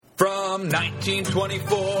from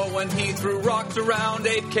 1924 when he threw rocks around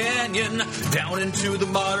Ape Canyon. Down into the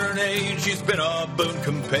modern age, he's been a boon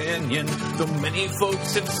companion. Though many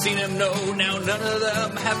folks have seen him, no, now none of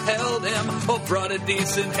them have held him or brought a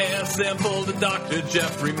decent hair sample to Dr.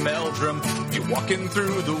 Jeffrey Meldrum. If you're walking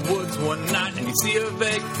through the woods one night and you see a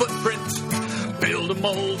vague footprint, build a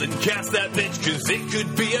mold and cast that bitch, cause it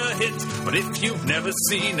could be a hit. But if you've never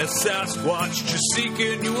seen a Sasquatch, just seek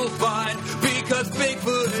and you will find, because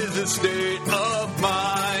Bigfoot is a state of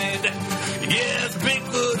mind. Yes,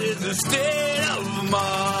 Bigfoot is a state of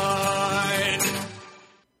mind.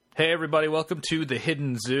 Hey everybody, welcome to The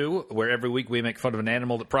Hidden Zoo, where every week we make fun of an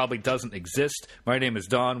animal that probably doesn't exist. My name is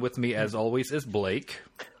Don. With me, as always, is Blake.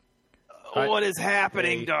 What is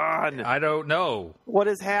happening, Don? I don't know. What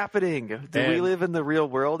is happening? Do we live in the real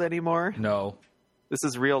world anymore? No. This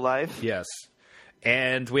is real life? Yes.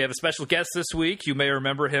 And we have a special guest this week. You may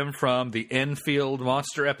remember him from the Enfield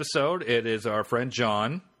Monster episode. It is our friend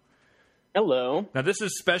John. Hello. Now, this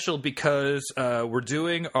is special because we're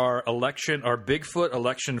doing our Bigfoot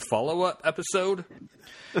election follow-up episode.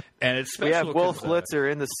 And it's special. We have Wolf Blitzer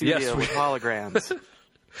in the studio with holograms.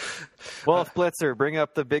 Wolf Blitzer, bring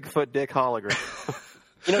up the Bigfoot dick hologram.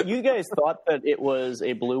 You know, you guys thought that it was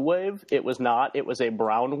a blue wave. It was not. It was a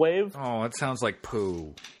brown wave. Oh, it sounds like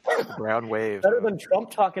poo. Brown wave. Better than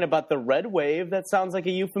Trump talking about the red wave. That sounds like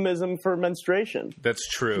a euphemism for menstruation. That's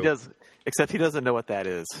true. He does, except he doesn't know what that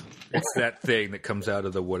is. It's that thing that comes out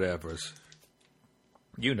of the whatevers.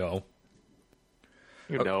 You know.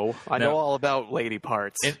 You know. I know all about lady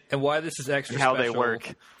parts. And why this is extra and how special they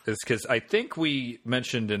work. Is because I think we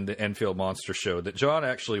mentioned in the Enfield Monster show that John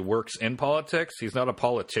actually works in politics. He's not a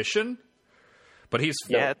politician, but he's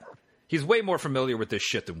way more familiar with this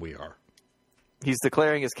shit than we are. He's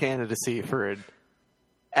declaring his candidacy for an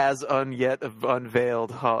as yet unveiled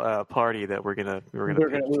party that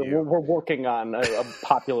we're working on a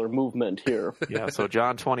popular movement here. Yeah, so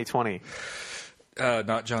John 2020.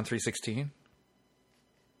 Not John 3:16?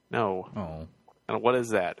 No. Oh. What is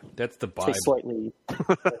that? That's the Bible. Slightly.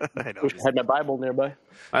 I wish I had my Bible nearby.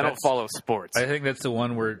 I don't follow sports. I think that's the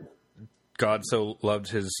one where God so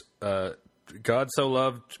loved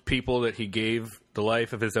people that he gave the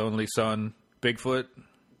life of his only son, Bigfoot.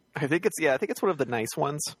 I think it's one of the nice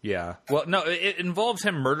ones. Yeah. Well, no, it involves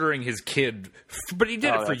him murdering his kid, but he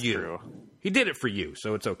did it for you. True. He did it for you,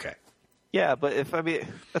 so it's okay. Yeah, but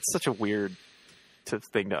that's such a weird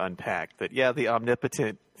thing to unpack. That the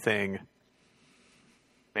omnipotent thing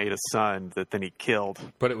made a son that then he killed,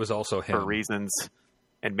 but it was also him for reasons,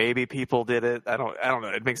 and maybe people did it. I don't know.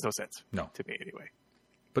 It makes no sense. No, to me anyway.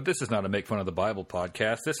 But this is not a make fun of the Bible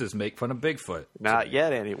podcast. This is make fun of Bigfoot. Not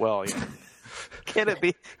yet, any. Well, yeah. Can it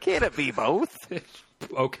be both?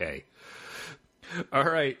 Okay. All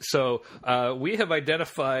right. So we have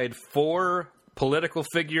identified 4 political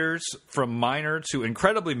figures from minor to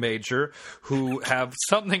incredibly major who have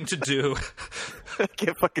something to do. I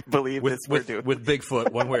can't fucking believe with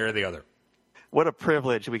Bigfoot, one way or the other. What a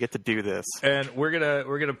privilege we get to do this. And we're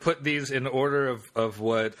gonna put these in order of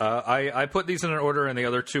what I put these in an order, and the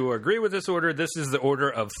other 2 agree with this order. This is the order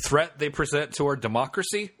of threat they present to our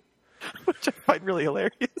democracy, which I find really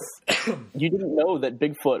hilarious. You didn't know that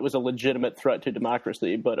Bigfoot was a legitimate threat to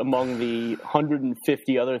democracy, but among the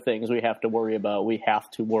 150 other things we have to worry about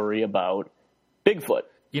Bigfoot.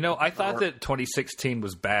 You know, I thought that 2016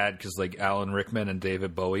 was bad because like Alan Rickman and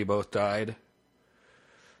David Bowie both died.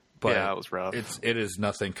 But yeah, it was rough. It is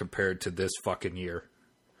nothing compared to this fucking year.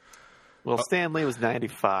 Well, Stan Lee was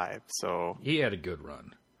 95, so he had a good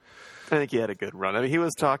run. I think he had a good run. I mean, he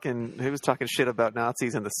was talking shit about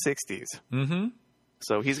Nazis in the 60s. Mm-hmm.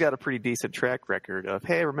 So he's got a pretty decent track record of,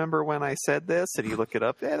 hey, remember when I said this? And you look it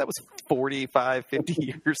up. Yeah, that was 45, 50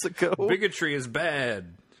 years ago. Bigotry is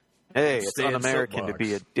bad. Hey, it's un-American to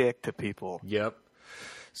be a dick to people. Yep.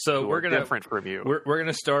 So we're gonna different from you. We're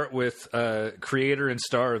gonna start with creator and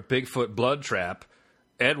star of Bigfoot Blood Trap,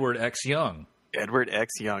 Edward X. Young. Edward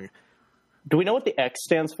X. Young. Do we know what the X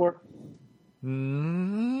stands for?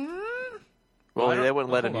 Well, they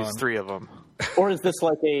wouldn't let him use 3 of them. Or is this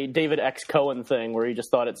like a David X. Cohen thing where he just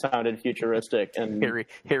thought it sounded futuristic? And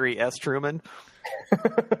Harry S. Truman?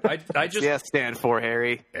 I just S stand for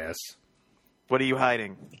Harry. S. What are you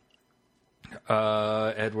hiding?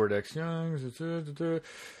 Edward X. Young.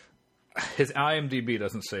 His IMDb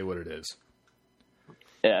doesn't say what it is.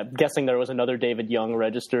 Yeah, I'm guessing there was another David Young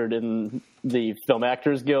registered in the Film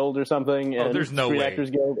Actors Guild or something. Oh, there's no way. Actors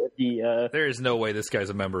Guild. There is no way this guy's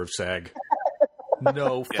a member of SAG.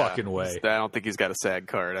 No fucking way. I don't think he's got a SAG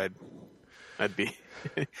card. I'd be.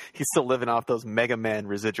 He's still living off those Mega Man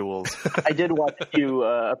residuals. I did watch a few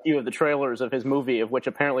of the trailers of his movie, of which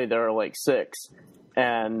apparently there are like 6,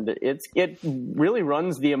 and it really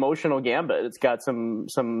runs the emotional gambit. It's got some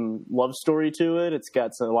love story to it. It's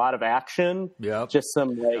got a lot of action. Yep. Just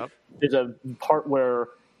some there's a part where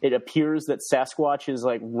it appears that Sasquatch is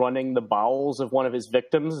like running the bowels of one of his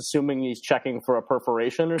victims, assuming he's checking for a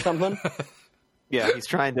perforation or something. Yeah, he's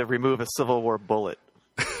trying to remove a Civil War bullet.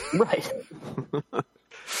 Right.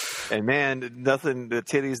 And man, the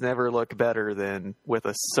titties never look better than with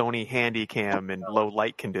a Sony Handycam in low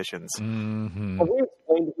light conditions. Mm-hmm. Have we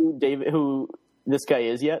explained who this guy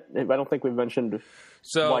is yet? I don't think we've mentioned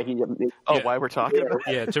why he. Why we're talking about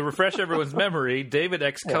it? Yeah, to refresh everyone's memory, David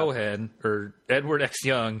X. Cohen, or Edward X.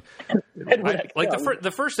 Young.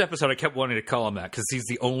 The first episode, I kept wanting to call him that because he's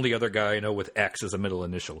the only other guy I know with X as a middle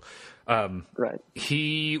initial. Right.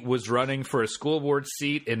 He was running for a school board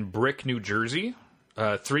seat in Brick, New Jersey.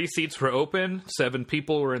 3 seats were open. 7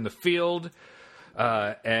 people were in the field.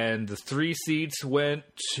 And the 3 seats went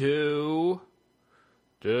to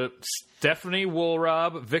Stephanie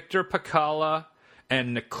Woolrob, Victor Pacala,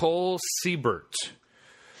 and Nicole Siebert.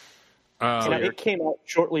 It came out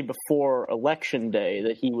shortly before Election Day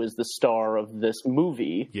that he was the star of this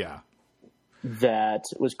movie. Yeah. That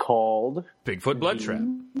was called Bigfoot Blood Trap.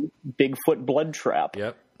 Bigfoot Blood Trap.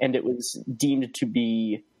 Yep. And it was deemed to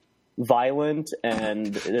be violent,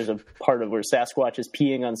 and there's a part of where Sasquatch is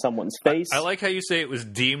peeing on someone's face. I like how you say it was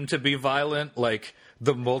deemed to be violent, like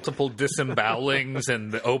the multiple disembowelings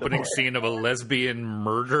and the opening scene of a lesbian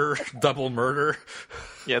murder, double murder.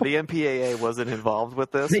 Yeah, the MPAA wasn't involved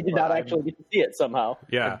with this. They did not actually get to see it somehow.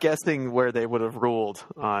 Yeah. I'm guessing where they would have ruled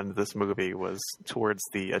on this movie was towards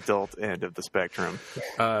the adult end of the spectrum.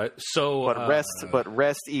 But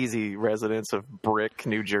rest easy, residents of Brick,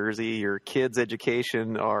 New Jersey. Your kids'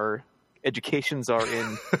 educations are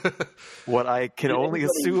in what I can only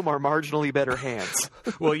assume are marginally better hands.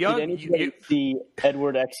 Well, Did anybody see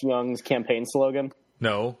Edward X. Young's campaign slogan?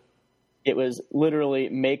 No. It was literally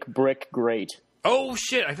 "Make Brick Great." Oh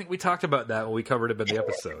shit! I think we talked about that when we covered it in the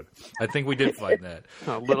episode. I think we did find that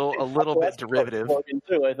a little bit derivative.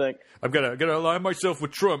 Too, I think I'm gonna align myself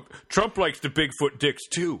with Trump. Trump likes the Bigfoot dicks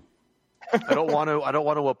too. I don't want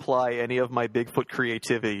to apply any of my Bigfoot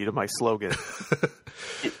creativity to my slogan.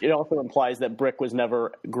 It also implies that Brick was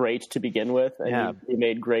never great to begin with, and he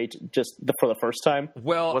made great just for the first time.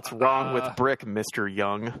 Well, what's wrong with Brick, Mr.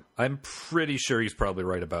 Young? I'm pretty sure he's probably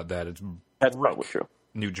right about that. That's probably true.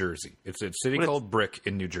 New Jersey. It's a city called Brick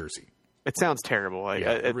in New Jersey. It sounds terrible.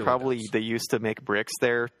 It really does. They used to make bricks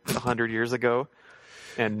there 100 years ago,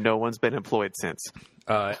 and no one's been employed since.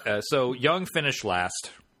 So Young finished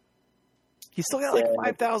last. He still got like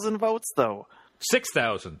 5,000 votes, though.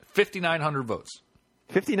 6,000. 5,900 votes.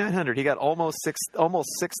 5,900. He got almost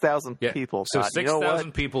 6,000 people. So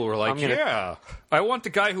 6,000 people were like, I want the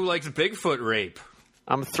guy who likes Bigfoot rape.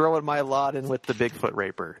 I'm throwing my lot in with the Bigfoot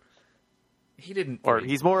raper. He didn't. Or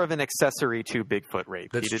he's more of an accessory to Bigfoot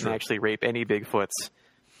rape. That's he didn't true. actually rape any Bigfoots.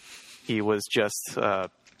 He was just the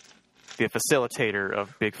facilitator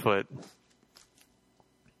of Bigfoot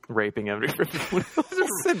raping everyone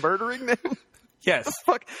else and murdering them. Yes.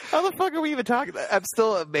 How the fuck are we even talking about? I'm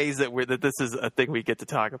still amazed that this is a thing we get to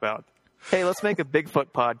talk about. Hey, let's make a Bigfoot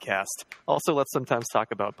podcast. Also, let's sometimes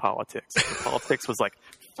talk about politics. Politics was like,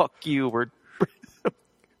 fuck you,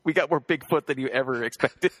 we got more Bigfoot than you ever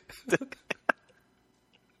expected.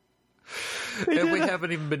 And we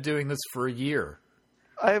haven't even been doing this for a year.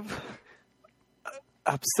 I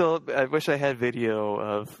wish I had video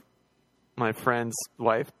of my friend's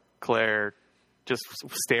wife, Claire, just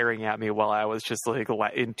staring at me while I was just like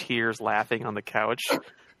in tears laughing on the couch,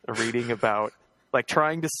 reading about, like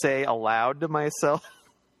trying to say aloud to myself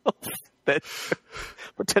that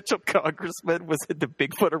potential congressman was into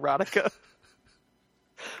Bigfoot erotica.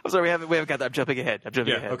 I'm sorry, we haven't got that. I'm jumping ahead.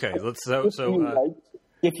 Okay.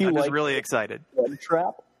 If you I'm just like really excited. Blood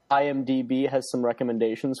Trap, IMDb has some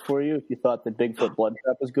recommendations for you if you thought that Bigfoot Blood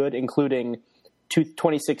Trap was good, including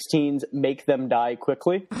 2016's Make Them Die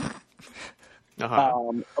Quickly.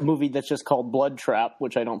 A movie that's just called Blood Trap,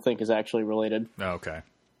 which I don't think is actually related. Okay.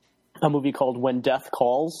 A movie called When Death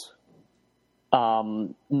Calls,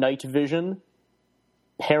 Night Vision,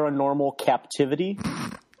 Paranormal Captivity,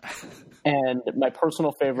 and my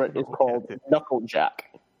personal favorite is called Knucklejack.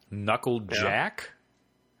 Knucklejack?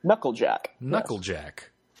 Knucklejack. Knucklejack.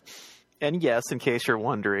 And yes, in case you're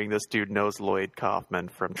wondering, this dude knows Lloyd Kaufman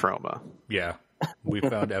from Trauma. Yeah. We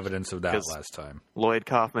found evidence of that last time. Lloyd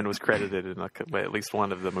Kaufman was credited in at least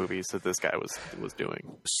one of the movies that this guy was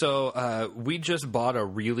doing. So we just bought a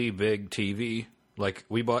really big TV, Like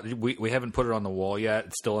we haven't put it on the wall yet.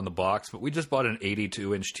 It's still in the box, but we just bought an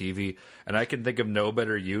 82-inch TV, and I can think of no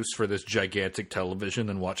better use for this gigantic television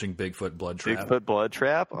than watching Bigfoot Blood Trap. Bigfoot Blood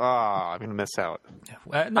Trap? Oh, I'm going to miss out.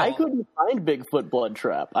 No. I couldn't find Bigfoot Blood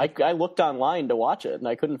Trap. I looked online to watch it, and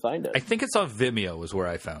I couldn't find it. I think it's on Vimeo is where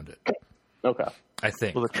I found it. Okay. I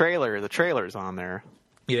think. Well, the trailer's on there.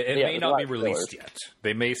 Yeah, it may not be trailers. released yet.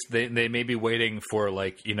 They may be waiting for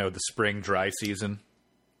the spring dry season.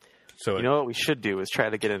 So You know what we should do is try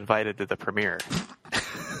to get invited to the premiere.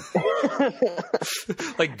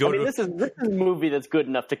 This is a movie that's good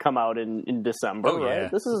enough to come out in December, yeah.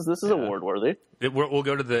 right? This is award worthy. We'll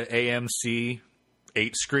go to the AMC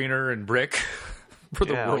 8 screener and Brick for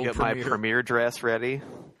the world I'll get premiere. my premiere dress ready.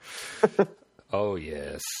 Oh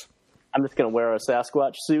yes, I'm just gonna wear a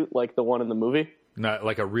Sasquatch suit like the one in the movie. not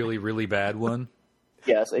like a really really bad one.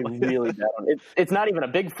 Yes, a really bad one. It's not even a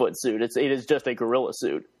Bigfoot suit. It is just a gorilla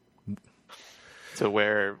suit. To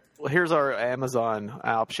where, here's our Amazon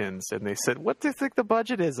options, and they said, "What do you think the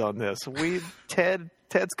budget is on this?"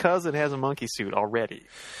 Ted's cousin has a monkey suit already.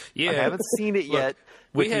 Yeah, I haven't seen it yet.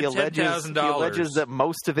 we but had he alleges that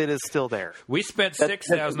most of it is still there. We spent $6,000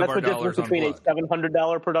 of our That's the dollars difference on between blood. a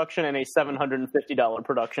 $700 production and a $750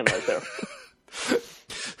 production right there.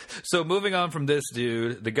 So moving on from this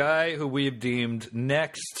dude, the guy who we've deemed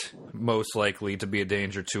next most likely to be a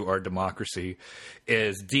danger to our democracy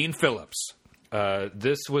is Dean Phillips.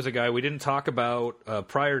 This was a guy we didn't talk about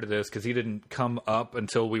prior to this because he didn't come up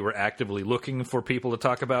until we were actively looking for people to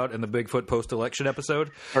talk about in the Bigfoot post-election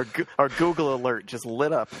episode. Our Google alert just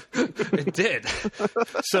lit up. It did.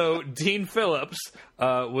 So Dean Phillips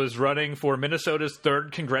was running for Minnesota's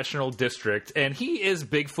 3rd congressional district, and he is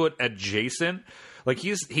Bigfoot adjacent. Like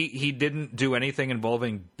he didn't do anything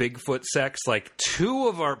involving Bigfoot sex. Like 2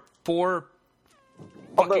 of our 4.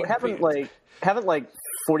 Although haven't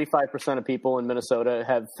 45% of people in Minnesota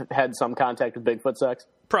have had some contact with Bigfoot sex?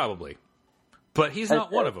 Probably. But he's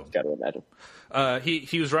not one of them. Got to imagine.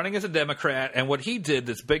 He was running as a Democrat, and what he did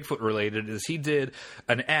that's Bigfoot related is he did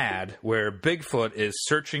an ad where Bigfoot is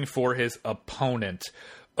searching for his opponent,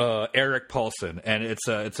 Eric Paulson, and it's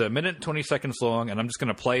a minute and 20 seconds long, and I'm just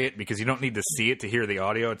going to play it because you don't need to see it to hear the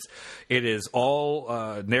audio. It is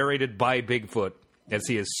all narrated by Bigfoot as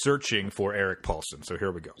he is searching for Eric Paulson. So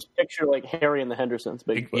here we go. Picture like Harry and the Hendersons,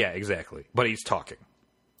 Bigfoot. Yeah, exactly. But he's talking.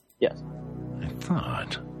 Yes. I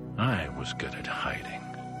thought I was good at hiding.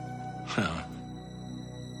 Huh.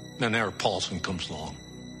 Then Eric Paulson comes along.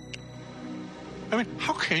 I mean,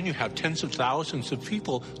 how can you have tens of thousands of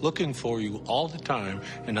people looking for you all the time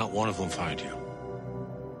and not one of them find you?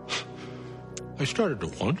 I started to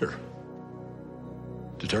wonder,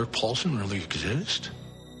 did Eric Paulson really exist?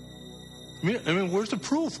 I mean, where's the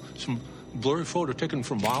proof? Some blurry photo taken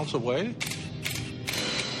from miles away?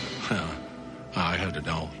 I had to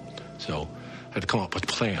know, so I had to come up with a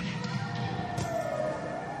plan.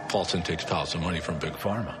 Paulson takes piles of money from Big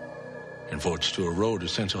Pharma and votes to erode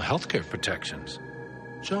essential healthcare protections.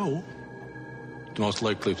 So, the most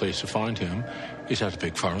likely place to find him is at a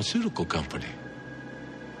big pharmaceutical company.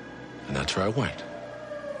 And that's where I went.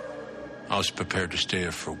 I was prepared to stay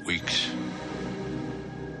there for weeks.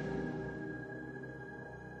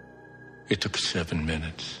 It took 7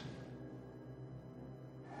 minutes.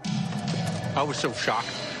 I was so shocked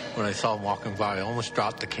when I saw him walking by. I almost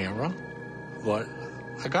dropped the camera, but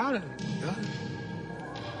I got it.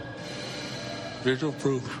 Visual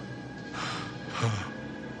proof.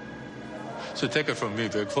 So take it from me,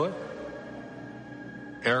 Bigfoot.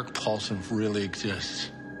 Eric Paulson really exists.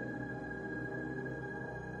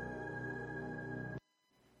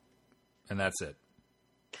 And that's it.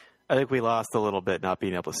 I think we lost a little bit not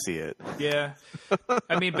being able to see it. Yeah.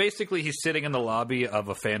 I mean, basically, he's sitting in the lobby of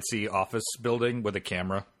a fancy office building with a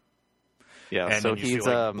camera. Yeah, And so then you he's see,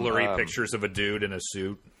 like, blurry pictures of a dude in a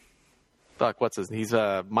suit. Fuck, what's his? He's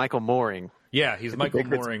Michael Mooring. Yeah, he's Michael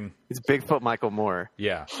Mooring. He's Bigfoot Michael Moore.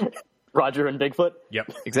 Yeah. Roger and Bigfoot?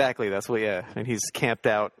 Yep. Exactly. That's what. Yeah, and he's camped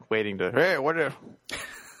out waiting to. Hey,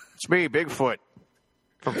 it's me, Bigfoot,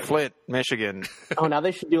 from Flint, Michigan. Oh, now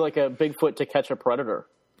they should do like a Bigfoot to catch a predator.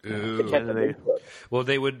 Ooh. To catch a Bigfoot. Well,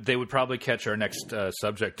 they would probably catch our next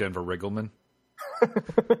subject, Denver Riggleman.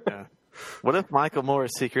 Yeah. What if Michael Moore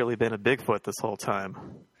has secretly been a Bigfoot this whole time?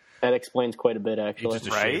 That explains quite a bit, actually. He's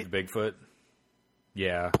just a shaved Bigfoot.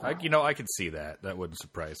 Yeah, I could see that. That wouldn't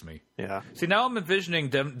surprise me. Yeah. See, now I'm envisioning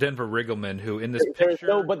Denver Riggleman, who in this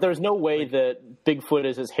picture... There's no way that Bigfoot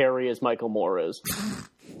is as hairy as Michael Moore is.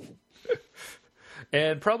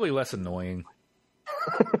 And probably less annoying.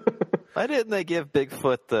 Why didn't they give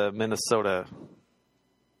Bigfoot the Minnesota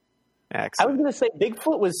accent. I was going to say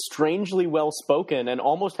Bigfoot was strangely well spoken and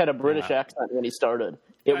almost had a British accent when he started.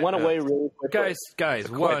 It went away really quickly. Guys,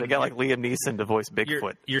 They got like Liam Neeson to voice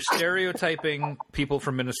Bigfoot. You're stereotyping people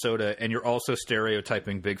from Minnesota, and you're also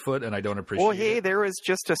stereotyping Bigfoot, and I don't appreciate it. Well, hey, there was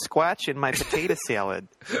just a squatch in my potato salad.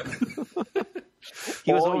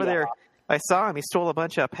 He was over there. I saw him. He stole a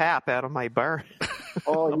bunch of pap out of my barn.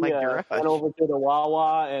 Oh, my yeah. garage. Went over to the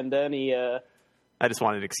Wawa, and then he... I just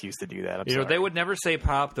wanted an excuse to do that. I'm You know, sorry. they would never say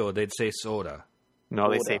pop, though. They'd say soda.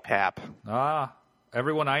 No, they say pap. Ah,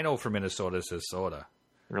 everyone I know from Minnesota says soda.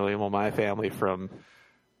 Really? Well, my family from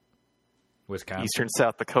Wisconsin. eastern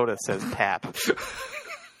South Dakota says pap.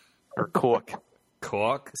 Or cork.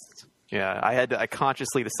 Cork? Yeah, I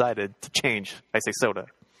consciously decided to change. I say soda.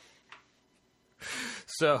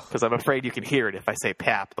 So, Because I'm afraid you can hear it if I say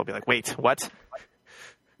pap. They'll be like, wait, what?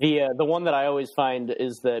 The one that I always find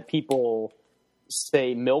is that people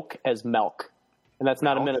say milk as milk. And that's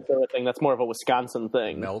not a Minnesota thing. That's more of a Wisconsin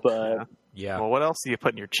thing. Milk. But yeah. Well, what else do you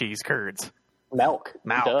put in your cheese curds? milk.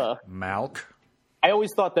 Milk. Duh. Malk. I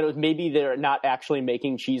always thought that it was maybe they're not actually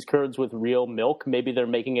making cheese curds with real milk. Maybe they're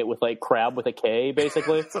making it with like crab with a K,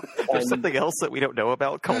 basically. There's something else that we don't know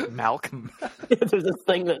about called milk. There's this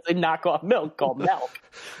thing that's a knockoff milk called milk.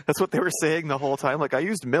 That's what they were saying the whole time. Like, I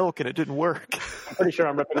used milk and it didn't work. I'm pretty sure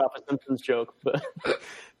I'm ripping off a Simpsons joke, but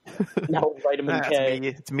no vitamin K.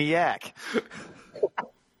 It's Miak.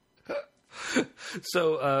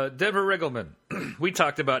 So, Denver Riggleman, we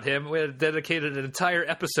talked about him. We had dedicated an entire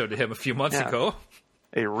episode to him a few months ago.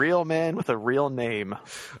 A real man with a real name.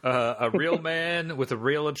 A real man with a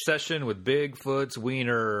real obsession with Bigfoot's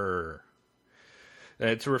wiener.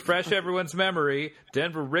 To refresh everyone's memory,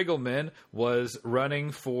 Denver Riggleman was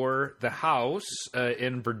running for the House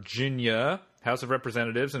in Virginia, House of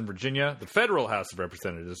Representatives in Virginia, the federal House of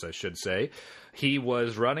Representatives, I should say. He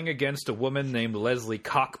was running against a woman named Leslie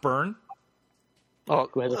Cockburn. Oh,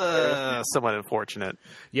 somewhat unfortunate.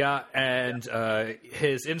 Yeah, and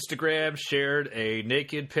his Instagram shared a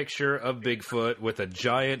naked picture of Bigfoot with a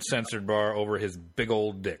giant censored bar over his big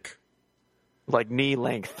old dick. Like knee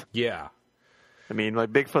length. Yeah. I mean,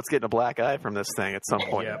 like Bigfoot's getting a black eye from this thing at some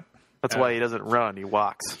point. Yep. That's why he doesn't run. He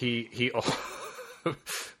walks. He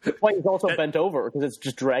Well, he's also bent over because it's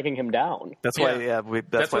just dragging him down. That's why. Yeah. Yeah,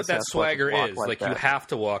 that's why what that Sasquatches swagger walk is. Like you that. have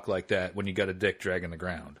to walk like that when you got a dick dragging the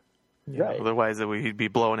ground. Right. Otherwise, he'd be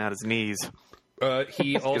blowing out his knees.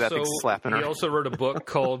 He that big slap in her. also wrote a book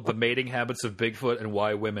called The Mating Habits of Bigfoot and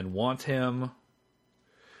Why Women Want Him.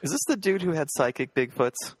 Is this the dude who had psychic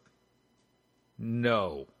Bigfoots?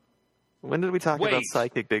 No. When did we talk about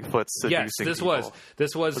psychic Bigfoots seducing Yes, this people?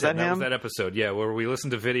 was that him? was that episode. Yeah, where we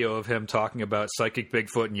listened to video of him talking about psychic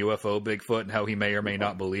Bigfoot and UFO Bigfoot and how he may or may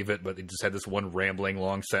not believe it, but he just had this one rambling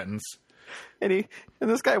long sentence. And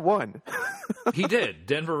this guy won. He did.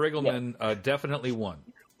 Denver Riggleman definitely won.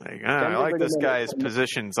 Like, I like this guy's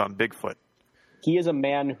positions on Bigfoot. He is a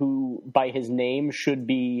man who, by his name, should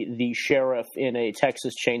be the sheriff in a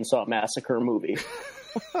Texas Chainsaw Massacre movie.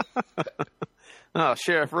 Oh,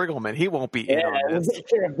 Sheriff Riggleman, he won't be in on this.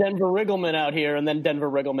 Sheriff Denver Riggleman out here, and then Denver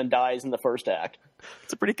Riggleman dies in the first act.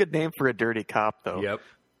 It's a pretty good name for a dirty cop, though. Yep.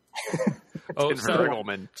 Denver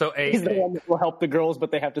Riggleman. So He's the one that will help the girls,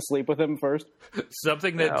 but they have to sleep with him first.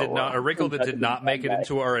 something that a wrinkle that did not make it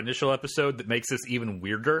into our initial episode that makes this even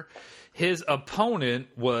weirder. His opponent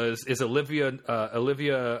is Olivia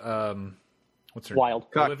what's her Wild.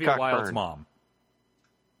 name? Olivia Cockburn. Wilde's mom.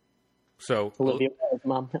 So Olivia Wilde's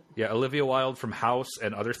mom. yeah, Olivia Wilde from House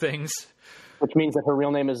and other things. Which means that her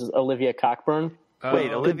real name is Olivia Cockburn.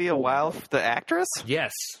 Wait, Olivia Wilde, the actress,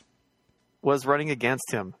 Yes. was running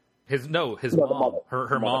against him. His No, the mom. mother.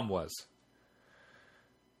 Her mom was.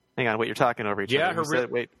 Hang on, wait, you're talking over each other.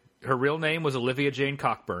 Her real name was Olivia Jane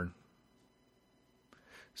Cockburn.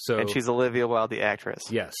 So And she's Olivia Wilde, the actress.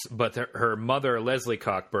 yes, but her mother Leslie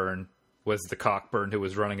Cockburn was the Cockburn who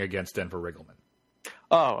was running against Denver Riggleman.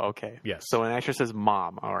 Oh, okay. Yes. So an actress's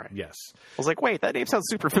mom. All right. Yes, I was like, wait, that name sounds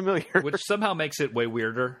super familiar. which somehow makes it way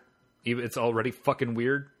weirder. Even it's already fucking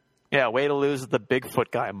weird. Yeah, way to lose the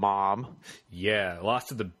Bigfoot guy, mom. Yeah, lost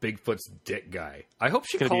to the Bigfoot's dick guy. I hope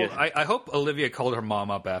she Gonna be called. I hope Olivia called her mom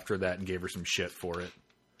up after that and gave her some shit for it.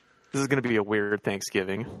 This is going to be a weird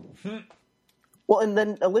Thanksgiving. Well, and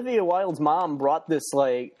then Olivia Wilde's mom brought this,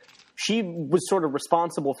 like, she was sort of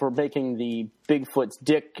responsible for making the Bigfoot's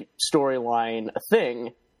dick storyline a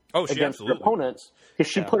thing Oh, she against her absolutely. opponents.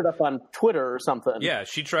 Because she put it up on Twitter or something. Yeah,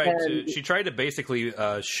 she tried to basically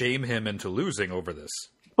shame him into losing over this.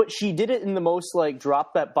 But she did it in the most, like,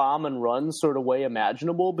 drop that bomb and run sort of way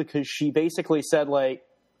imaginable, because she basically said, like,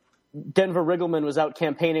 Denver Riggleman was out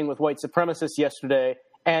campaigning with white supremacists yesterday,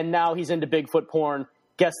 and now he's into Bigfoot porn.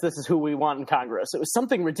 guess this is who we want in Congress. It was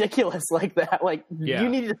something ridiculous like that. Like, you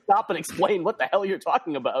need to stop and explain what the hell you're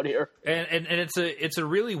talking about here. And it's a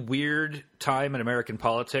really weird time in American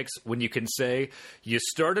politics when you can say you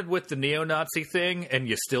started with the neo-Nazi thing and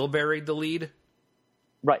you still buried the lead.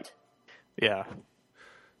 Right. Yeah.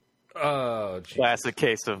 Oh, geez. Classic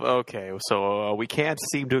case of, okay, so we can't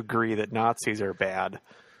seem to agree that Nazis are bad,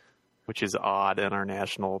 which is odd in our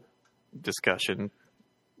national discussion.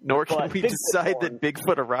 Nor can we decide that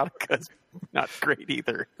Bigfoot erotica is not great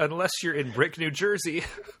either. Unless you're in Brick, New Jersey.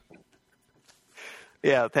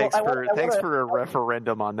 Yeah, thanks for a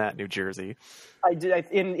referendum on that, New Jersey. I did.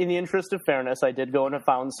 In the interest of fairness, I did go and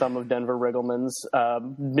found some of Denver Riggleman's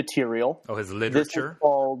material. Oh, his literature? This is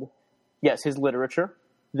called, yes, his literature.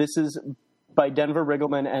 This is by Denver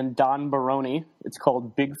Riggleman and Don Baroni. It's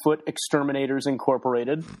called Bigfoot Exterminators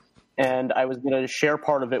Incorporated. And I was going to share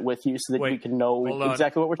part of it with you so that we can know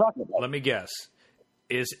exactly what we're talking about. Let me guess.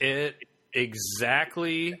 Is it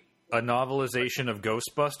exactly a novelization of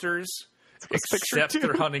Ghostbusters, except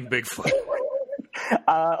they're hunting Bigfoot?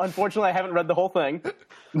 Unfortunately, I haven't read the whole thing.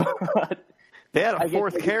 But they had a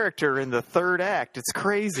fourth character in the third act. It's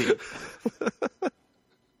crazy.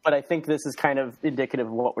 But I think this is kind of indicative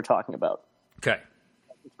of what we're talking about. Okay.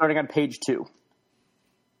 Starting on page 2.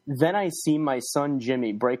 Then I see my son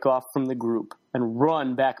Jimmy break off from the group and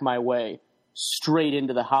run back my way, straight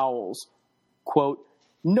into the howls. Quote,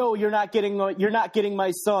 "No, you're not getting my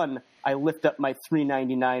son." I lift up my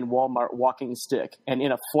 $3.99 Walmart walking stick, and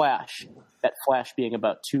in a flash, that flash being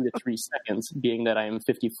about 2 to 3 seconds, being that I am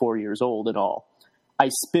 54 years old and all, I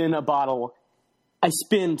spin to battle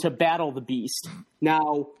the beast,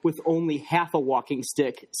 now with only half a walking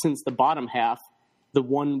stick, since the bottom half, the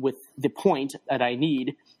one with the point that I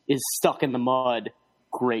need, is stuck in the mud.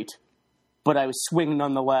 Great. But I swing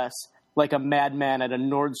nonetheless, like a madman at a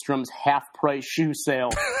Nordstrom's half-price shoe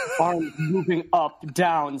sale, arms moving up,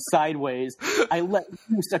 down, sideways. I let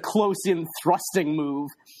loose a close-in thrusting move.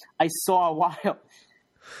 I saw a while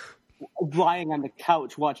lying on the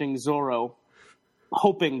couch watching Zorro,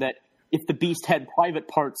 hoping that if the beast had private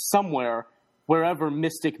parts somewhere, wherever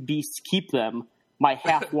mystic beasts keep them, my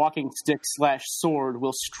half-walking stick/sword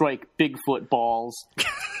will strike Bigfoot balls.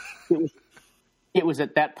 It was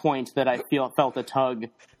at that point that I felt a tug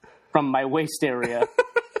from my waist area,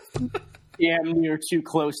 damn near too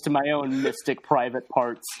close to my own mystic private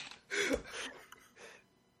parts.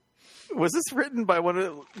 Was this written by one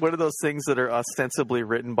of those things that are ostensibly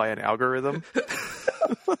written by an algorithm?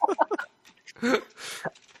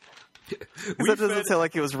 That doesn't sound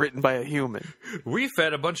like it was written by a human. We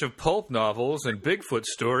fed a bunch of pulp novels and Bigfoot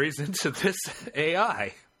stories into this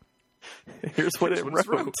AI. Here's what it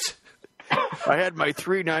wrote. I had my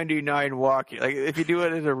 $3.99 walking. Like, if you do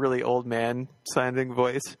it in a really old man sounding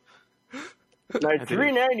voice. My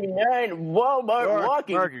 $3.99 Walmart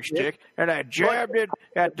walking stick, and I jabbed it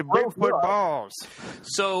at the Bigfoot balls.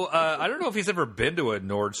 So I don't know if he's ever been to a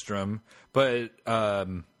Nordstrom, but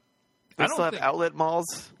they still have outlet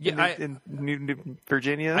malls in New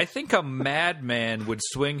Virginia. I think a madman would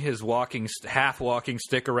swing his half-walking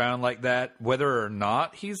stick around like that, whether or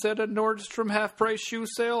not he's at a Nordstrom half-price shoe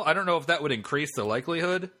sale. I don't know if that would increase the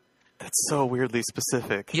likelihood. That's so weirdly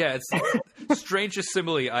specific. Yeah, it's the strangest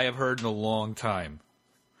simile I have heard in a long time.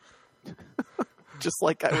 Just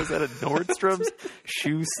like I was at a Nordstrom's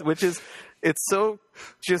shoes, which is, it's so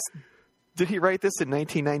just, did he write this in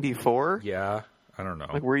 1994? Yeah. I don't know.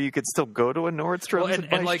 Like where you could still go to a Nordstrom's and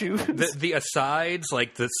buy like shoes? The asides,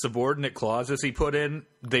 like the subordinate clauses he put in,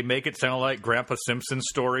 they make it sound like Grandpa Simpson's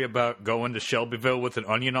story about going to Shelbyville with an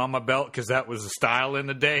onion on my belt because that was the style in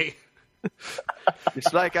the day.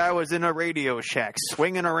 It's like I was in a Radio Shack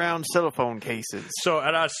swinging around telephone cases.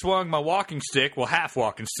 And I swung my walking stick,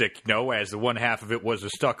 half-walking stick, as the one half of it was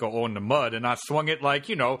a stucco on the mud, and I swung it like,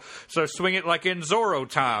 so swing it like in Zorro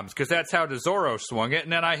times, because that's how the Zorro swung it,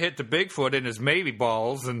 and then I hit the Bigfoot in his maybe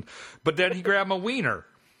balls, but then he grabbed my wiener.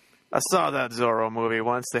 I saw that Zorro movie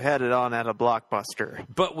once. They had it on at a Blockbuster.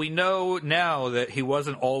 But we know now that he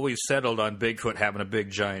wasn't always settled on Bigfoot having a big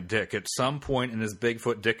giant dick. At some point in his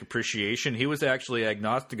Bigfoot dick appreciation, he was actually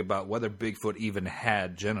agnostic about whether Bigfoot even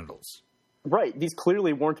had genitals. Right. These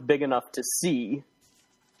clearly weren't big enough to see.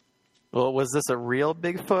 Well, was this a real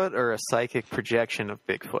Bigfoot or a psychic projection of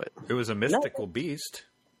Bigfoot? It was a mystical beast.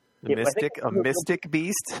 A mystic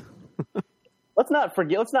beast? Let's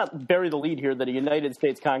not bury the lead here that a United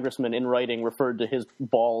States congressman in writing referred to his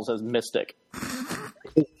balls as mystic.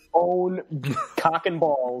 His own cock and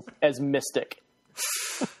balls as mystic.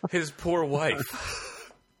 His poor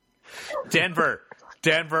wife. Denver.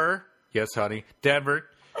 Yes, honey. Denver,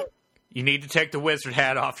 you need to take the wizard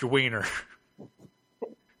hat off your wiener.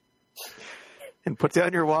 And put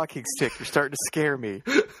down your walking stick. You're starting to scare me.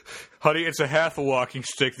 Honey, it's a half a walking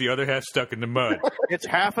stick. The other half stuck in the mud. It's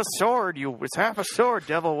half a sword. It's half a sword,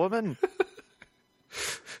 devil woman.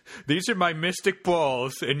 These are my mystic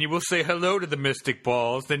balls, and you will say hello to the mystic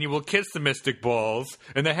balls, then you will kiss the mystic balls,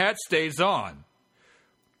 and the hat stays on.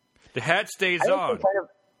 The hat stays on.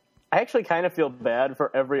 I actually kind of feel bad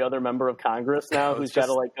for every other member of Congress now who's got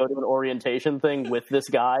to go to an orientation thing with this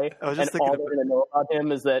guy, and all they're going to know about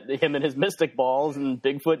him is that him and his mystic balls and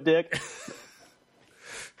Bigfoot dick.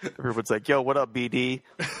 Everyone's like, "Yo, what up, BD?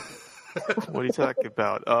 What are you talking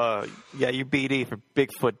about? Yeah, you BD for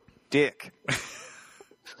Bigfoot dick."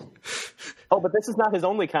 Oh, but this is not his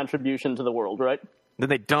only contribution to the world, right? Then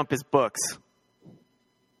they dump his books.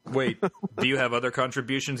 Wait, do you have other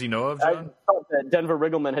contributions you know of, John? I thought that Denver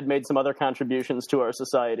Riggleman had made some other contributions to our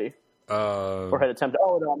society. Or had attempted.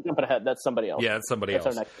 Oh, no, I'm jumping ahead. That's somebody else. Yeah, that's somebody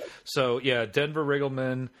else. So, yeah, Denver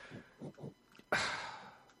Riggleman.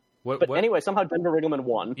 Anyway, somehow Denver Riggleman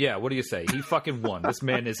won. Yeah, what do you say? He fucking won. This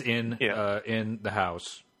man is in the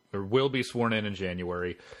House, or will be sworn in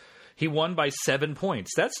January. He won by 7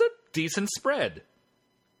 points. That's a decent spread.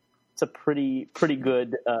 It's a pretty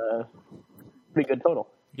good total.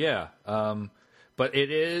 Yeah, but it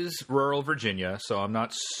is rural Virginia, so I'm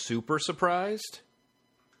not super surprised.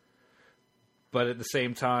 But at the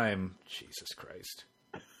same time, Jesus Christ.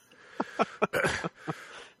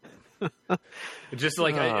 Just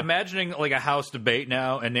imagining a House debate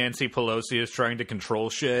now, and Nancy Pelosi is trying to control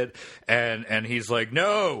shit, and he's like,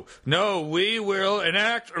 no, we will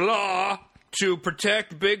enact a law to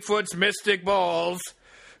protect Bigfoot's mystic balls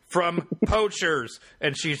from poachers.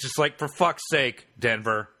 And she's just like, for fuck's sake,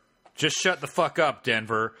 Denver, just shut the fuck up,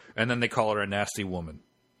 Denver. And then they call her a nasty woman.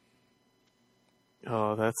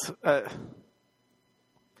 Oh, that's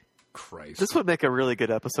Christ. This would make a really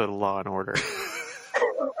good episode of Law and Order.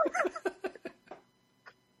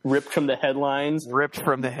 Ripped from the headlines.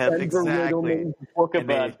 Exactly. Talk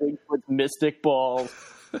about Bigfoot's mystic balls.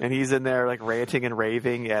 And he's in there ranting and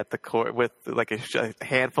raving at the court with a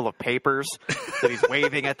handful of papers that he's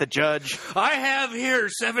waving at the judge. I have here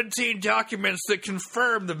 17 documents that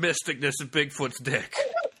confirm the mysticness of Bigfoot's dick.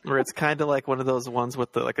 Where it's kind of like one of those ones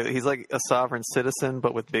with he's like a sovereign citizen,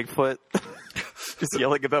 but with Bigfoot. Just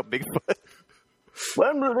yelling about Bigfoot.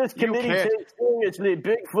 When will this committee take seriously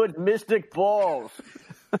Bigfoot's mystic balls?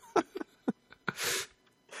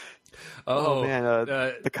 Oh man,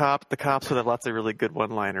 the cops would have lots of really good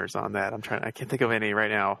one-liners on that. I can't think of any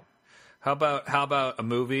right now. How about a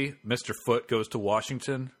movie? Mr. Foot Goes to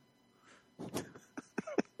Washington.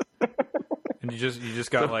 And you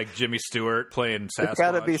just got Jimmy Stewart playing Sasquatch. It's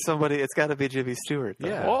got to be somebody. It's got to be Jimmy Stewart. Though.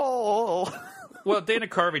 Yeah. Oh. Well, Dana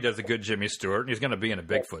Carvey does a good Jimmy Stewart, and he's going to be in a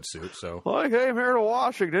Bigfoot suit. So I came here to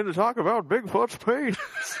Washington to talk about Bigfoot's penis.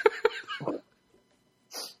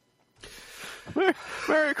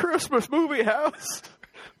 Merry Christmas, movie house.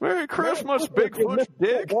 Merry Christmas, Bigfoot's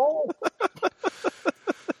dick. All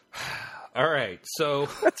right, so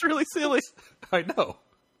that's really silly. I know.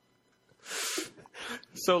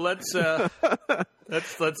 So let's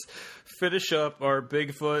finish up our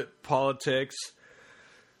Bigfoot politics.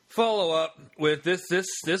 Follow up with this.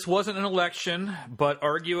 This wasn't an election, but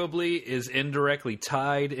arguably is indirectly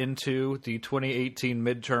tied into the 2018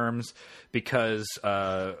 midterms because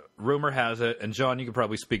rumor has it, and John, you could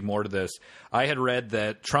probably speak more to this. I had read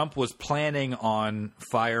that Trump was planning on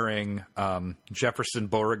firing Jefferson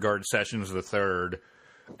Beauregard Sessions III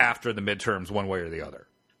after the midterms, one way or the other.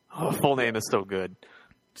 Oh, full name is so good.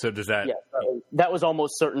 So does that? Yeah, that was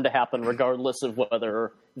almost certain to happen, regardless of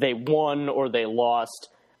whether they won or they lost.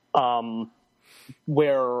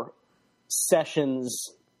 Where Sessions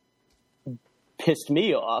pissed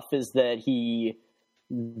me off is that he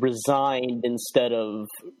resigned instead of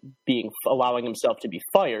allowing himself to be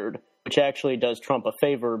fired, which actually does Trump a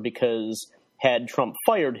favor because had Trump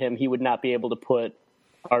fired him, he would not be able to put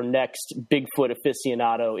our next Bigfoot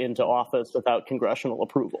aficionado into office without congressional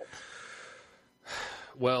approval.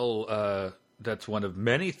 Well, that's one of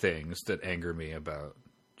many things that anger me about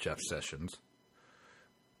Jeff Sessions.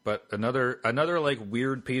 But another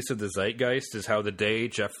weird piece of the zeitgeist is how the day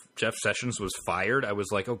Jeff Sessions was fired, I was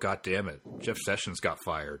like, oh, God damn it. Jeff Sessions got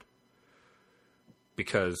fired.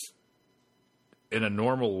 Because in a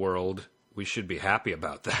normal world, we should be happy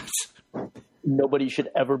about that. Nobody should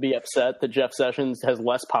ever be upset that Jeff Sessions has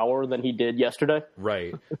less power than he did yesterday.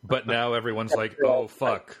 Right. But now everyone's like, oh,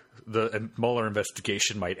 fuck. The Mueller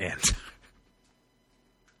investigation might end.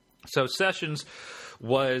 So Sessions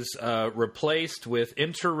was replaced with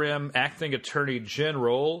interim acting Attorney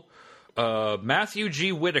General Matthew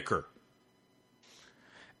G. Whitaker.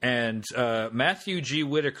 And Matthew G.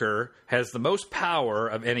 Whitaker has the most power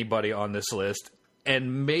of anybody on this list,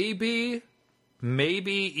 and maybe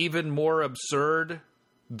even more absurd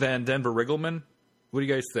than Denver Riggleman. What do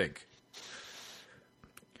you guys think?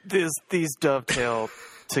 These dovetail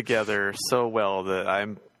together so well that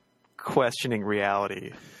I'm questioning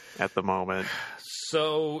reality at the moment.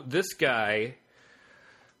 So this guy...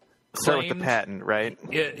 Start with the patent, right?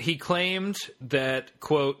 He claimed that,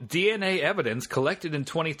 quote, DNA evidence collected in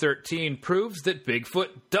 2013 proves that Bigfoot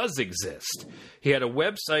does exist. He had a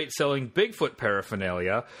website selling Bigfoot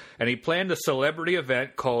paraphernalia, and he planned a celebrity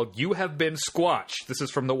event called You Have Been Squatched. This is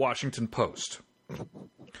from the Washington Post.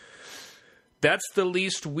 That's the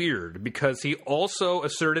least weird, because he also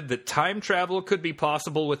asserted that time travel could be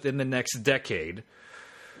possible within the next decade.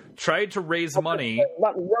 Tried to raise money.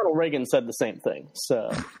 Ronald Reagan said the same thing,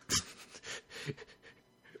 so...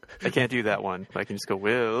 I can't do that one. I can just go,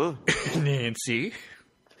 Will. Nancy,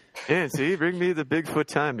 bring me the Bigfoot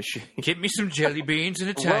time machine. Get me some jelly beans and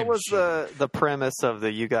a time What was machine. the premise of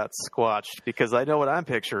the You Got Squatched? Because I know what I'm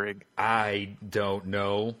picturing. I don't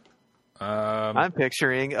know. I'm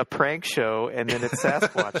picturing a prank show, and then it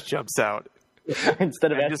Sasquatch jumps out.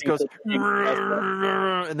 Instead of it just goes,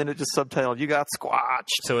 and then it just subtitled, You Got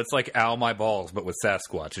Squatched. So it's like Ow My Balls, but with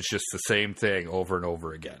Sasquatch. It's just the same thing over and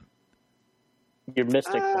over again. Your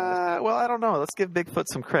mystic. Well, I don't know. Let's give Bigfoot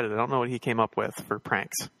some credit. I don't know what he came up with for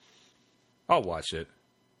pranks. I'll watch it.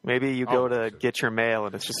 Maybe you go to get your mail,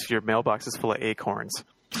 and it's just your mailbox is full of acorns.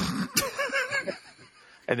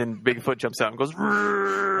 And then Bigfoot jumps out and goes,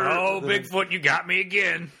 Oh, Bigfoot, you got me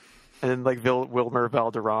again. And then, like, Wilmer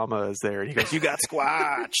Valderrama is there, and he goes, You got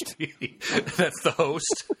squatched. That's the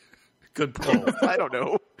host. Good pull. I don't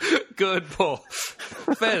know. Good pull.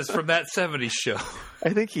 Fez from That 70s Show.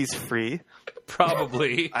 I think he's free.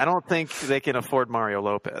 Probably. I don't think they can afford Mario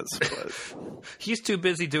Lopez. But... He's too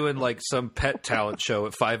busy doing, like, some pet talent show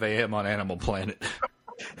at 5 a.m. on Animal Planet.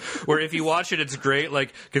 Where if you watch it, it's great,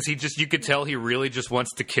 like, because you could tell he really just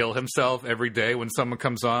wants to kill himself every day when someone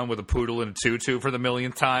comes on with a poodle and a tutu for the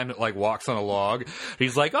millionth time that, like, walks on a log.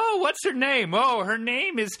 He's like, oh, what's her name? Oh, her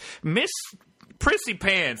name is Miss Prissy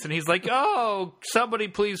Pants. And he's like, oh, somebody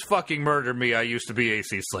please fucking murder me. I used to be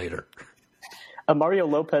AC Slater. Mario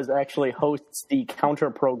Lopez actually hosts the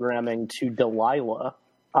counter-programming to Delilah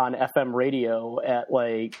on FM radio at,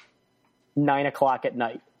 like, 9 o'clock at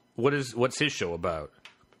night. What's his show about?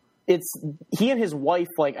 It's he and his wife,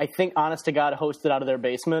 like, I think, honest to God, hosted out of their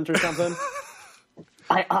basement or something.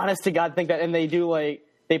 I honest to God think that, and they do, like,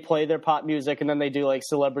 they play their pop music, and then they do, like,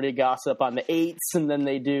 celebrity gossip on the 8s, and then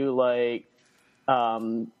they do, like,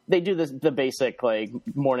 the basic, like,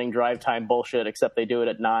 morning drive time bullshit, except they do it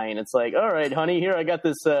at 9. It's like, all right, honey, here I got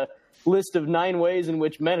this list of 9 ways in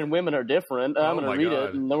which men and women are different. I'm going to read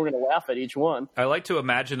it, and then we're going to laugh at each one. I like to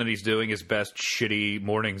imagine that he's doing his best shitty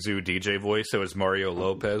morning zoo DJ voice, so it's Mario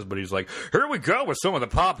Lopez, but he's like, here we go with some of the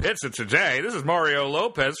pop hits of today. This is Mario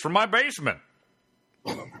Lopez from my basement.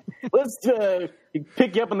 Let's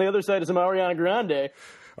pick you up on the other side of some Ariana Grande.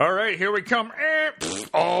 All right, here we come.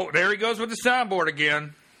 Oh, there he goes with the soundboard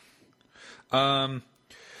again.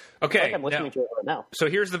 Okay, I'm listening to it right now. So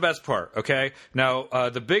here's the best part, okay? Now,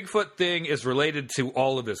 the Bigfoot thing is related to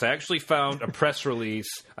all of this. I actually found a press release.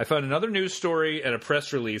 I found another news story and a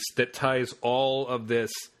press release that ties all of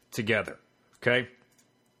this together, okay?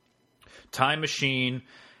 Time machine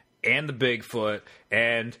and the Bigfoot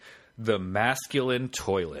and the masculine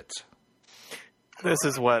toilet. This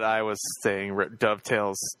is what I was saying,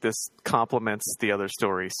 dovetails. This complements the other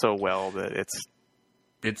story so well that it's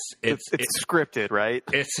scripted, right?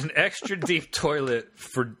 It's an extra deep toilet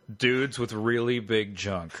for dudes with really big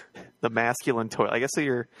junk. The masculine toilet. I guess so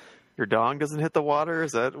your dong doesn't hit the water?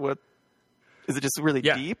 Is that what? Is it just really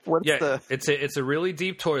deep? It's a really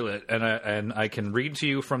deep toilet, and I can read to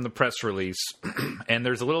you from the press release. And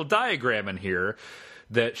there's a little diagram in here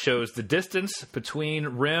that shows the distance between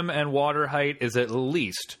rim and water height is at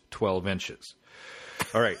least 12 inches.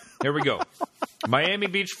 All right, here we go. Miami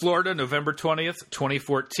Beach, Florida, November 20th,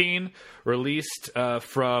 2014, released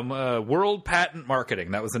from World Patent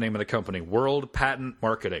Marketing. That was the name of the company, World Patent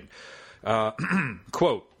Marketing.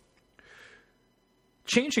 Quote,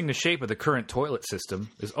 changing the shape of the current toilet system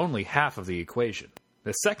is only half of the equation.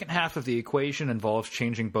 The second half of the equation involves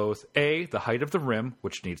changing both A, the height of the rim,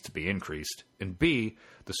 which needs to be increased, and B,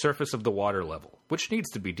 the surface of the water level, which needs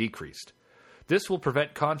to be decreased. This will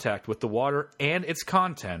prevent contact with the water and its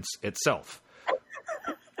contents itself.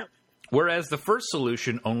 Whereas the first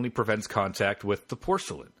solution only prevents contact with the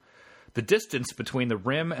porcelain. The distance between the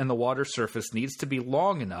rim and the water surface needs to be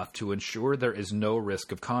long enough to ensure there is no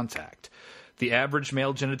risk of contact. The average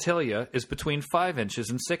male genitalia is between 5 inches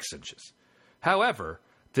and 6 inches. However,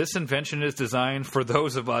 this invention is designed for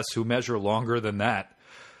those of us who measure longer than that.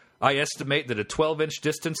 I estimate that a 12-inch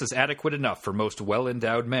distance is adequate enough for most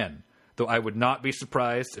well-endowed men, though I would not be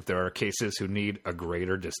surprised if there are cases who need a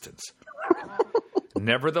greater distance.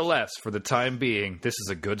 Nevertheless, for the time being, this is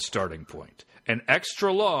a good starting point. An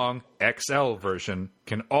extra-long XL version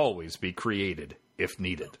can always be created if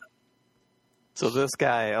needed. So this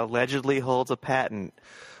guy allegedly holds a patent.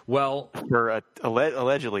 Well, for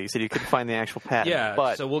allegedly, you said you couldn't find the actual patent. Yeah,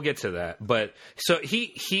 but so we'll get to that. But so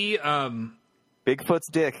he Bigfoot's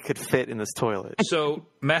dick could fit in this toilet. So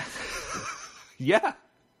yeah,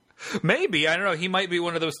 maybe, I don't know. He might be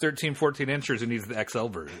one of those 13, 14 inchers who needs the XL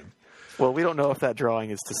version. Well, we don't know if that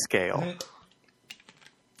drawing is to scale.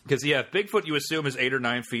 Because, yeah, if Bigfoot you assume is 8 or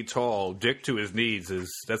 9 feet tall, dick to his knees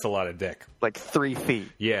that's a lot of dick. Like 3 feet.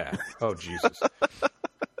 Yeah. Oh, Jesus.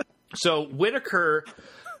 So Whitaker,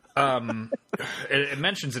 it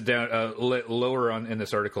mentions it down lower on in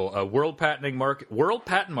this article. World patent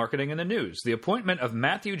marketing in the news. The appointment of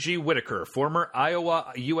Matthew G. Whitaker, former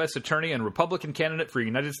Iowa U.S. attorney and Republican candidate for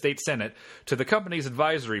United States Senate, to the company's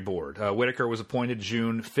advisory board. Whitaker was appointed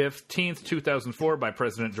June 15th, 2004, by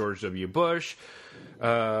President George W. Bush.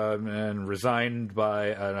 And resigned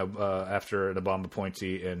after an Obama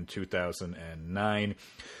appointee in 2009.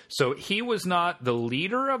 So he was not the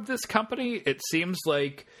leader of this company. It seems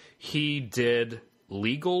like he did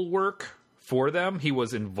legal work for them. He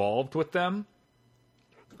was involved with them.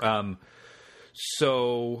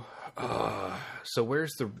 So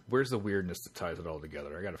where's the weirdness that ties it all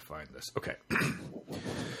together? I got to find this. Okay.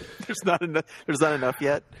 There's not enough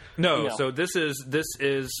yet. No. So this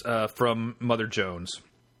is from Mother Jones.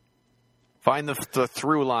 Find the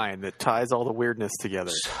through line that ties all the weirdness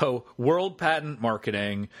together. So World Patent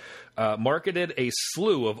Marketing marketed a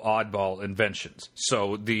slew of oddball inventions.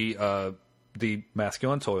 So the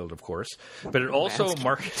masculine toilet, of course, but it also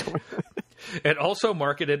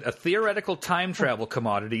marketed a theoretical time travel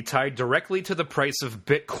commodity tied directly to the price of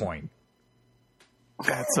Bitcoin.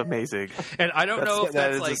 That's amazing. And I don't know if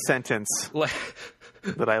that that's is like, a sentence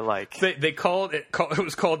that I like. They called it. It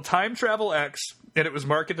was called Time Travel X, and it was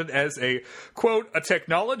marketed as a quote a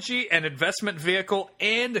technology and investment vehicle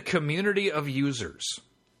and a community of users.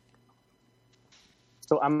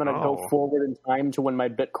 So I'm going to go forward in time to when my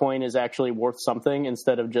Bitcoin is actually worth something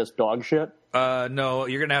instead of just dog shit. No,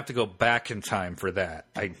 you're going to have to go back in time for that.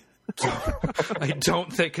 I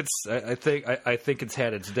don't think it's. I think it's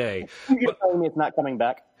had its day. You're telling me it's not coming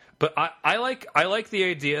back. But I like the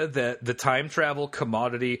idea that the time travel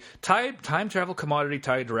commodity tied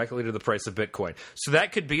directly to the price of Bitcoin. So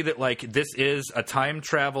that could be that like this is a time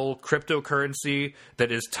travel cryptocurrency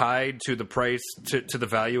that is tied to the price to the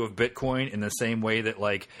value of Bitcoin in the same way that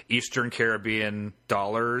like Eastern Caribbean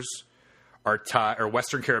dollars are tied, or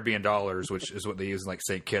Western Caribbean dollars, which is what they use in like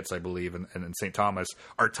St. Kitts, I believe, and in St. Thomas,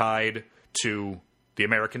 are tied to the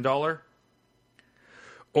American dollar.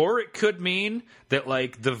 Or it could mean that,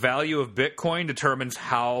 like, the value of Bitcoin determines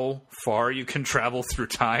how far you can travel through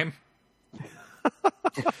time.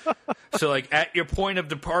 So, like, at your point of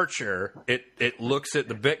departure, it looks at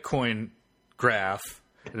the Bitcoin graph,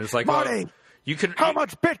 and it's like, Marty, how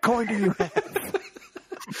much Bitcoin do you have?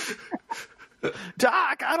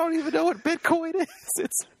 Doc, I don't even know what Bitcoin is.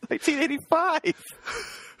 It's 1985.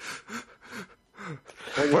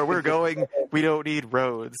 Where we're going, we don't need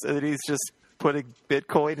roads. And he's just putting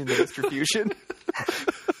Bitcoin into distribution.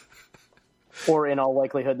 Or in all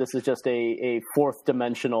likelihood, this is just a fourth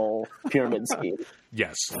dimensional pyramid scheme.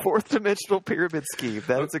 Yes. Fourth dimensional pyramid scheme.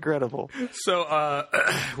 That's incredible. So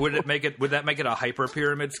would that make it a hyper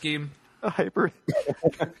pyramid scheme? A hyper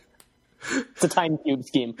It's a time cube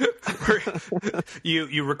scheme.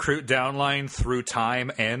 You recruit downline through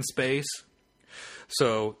time and space.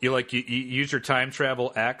 So you use your time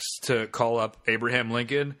travel X to call up Abraham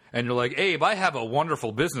Lincoln, and you're like, Abe, I have a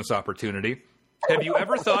wonderful business opportunity. Have you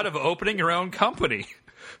ever thought of opening your own company?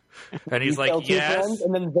 And he's like, yes. Friends,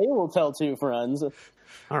 and then they will tell two friends.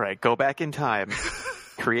 All right, go back in time,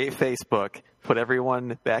 create Facebook, put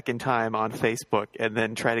everyone back in time on Facebook, and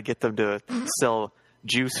then try to get them to sell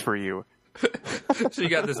juice for you. So you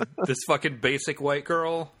got this fucking basic white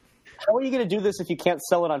girl. How are you going to do this if you can't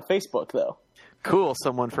sell it on Facebook, though? Cool,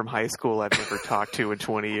 someone from high school I've never talked to in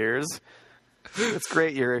 20 years. It's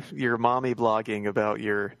great you're mommy blogging about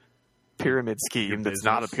your pyramid scheme that's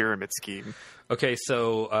not a pyramid scheme. Okay,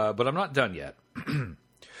 so, but I'm not done yet.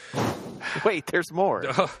 Wait, there's more.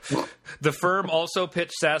 The firm also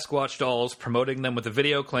pitched Sasquatch dolls, promoting them with a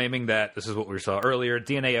video claiming that, this is what we saw earlier,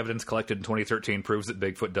 DNA evidence collected in 2013 proves that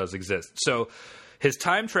Bigfoot does exist. So his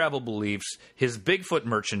time travel beliefs, his Bigfoot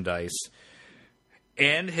merchandise,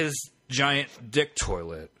 and his giant dick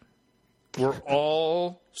toilet were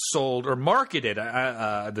all sold or marketed.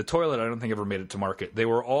 The toilet, I don't think ever made it to market. They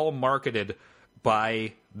were all marketed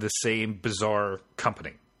by the same bizarre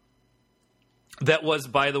company. That was,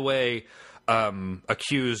 by the way,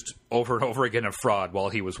 accused over and over again of fraud while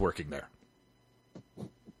he was working there.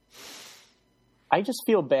 I just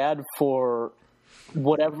feel bad for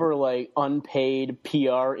whatever unpaid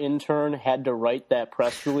PR intern had to write that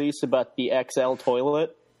press release about the XL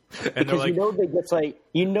toilet. And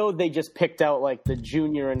because they just picked out the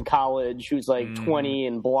junior in college who's 20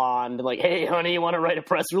 and blonde and hey honey, you want to write a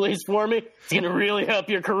press release for me? It's gonna really help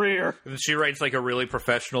your career. And she writes a really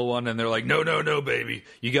professional one, and they're like, no baby,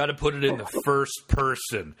 you got to put it in the first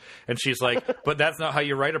person. And she's like, but that's not how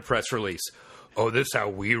you write a press release. Oh, this is how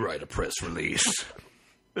we write a press release.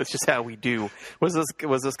 That's just how we do. Was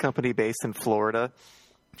this company based in Florida?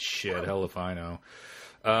 Shit, hell if I know.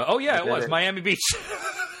 Oh yeah, it was Miami Beach.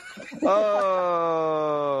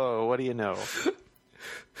 Oh, what do you know?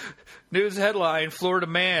 News headline, Florida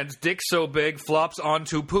man's dick so big flops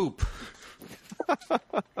onto poop.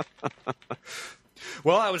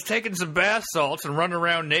 Well, I was taking some bath salts and running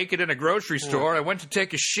around naked in a grocery store. I went to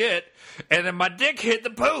take a shit, and then my dick hit the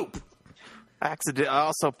poop. I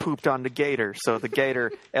also pooped on the gator, so the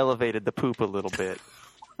gator elevated the poop a little bit.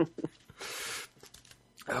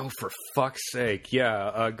 Oh, for fuck's sake.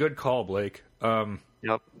 Yeah, good call, Blake.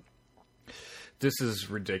 Yep. This is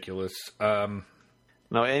ridiculous. No,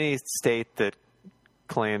 any state that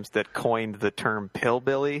claims that coined the term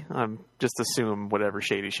pillbilly, just assume whatever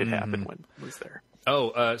shady shit happened when it was there.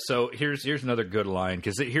 Oh, so here's another good line,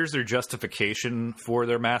 because here's their justification for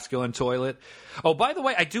their masculine toilet. Oh, by the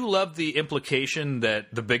way, I do love the implication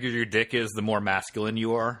that the bigger your dick is, the more masculine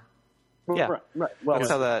you are. Yeah, right. Well, that's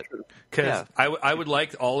how that. Because I would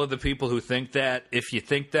like all of the people who think that, if you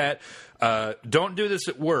think that, don't do this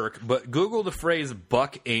at work, but Google the phrase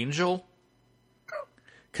Buck Angel.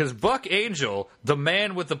 Because Buck Angel, the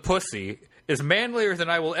man with the pussy, is manlier than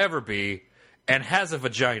I will ever be and has a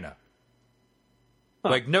vagina.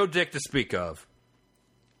 Huh. No dick to speak of.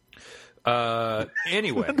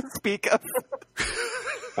 Anyway. To speak of?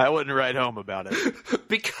 I wouldn't write home about it.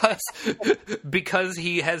 Because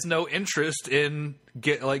he has no interest in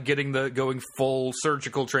going full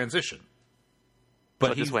surgical transition.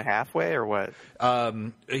 But he just went halfway, or what?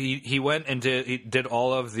 He went and did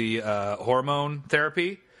all of the hormone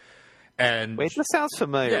therapy. And wait, this sounds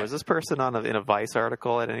familiar. Yeah. Was this person in a Vice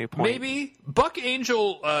article at any point? Maybe. Buck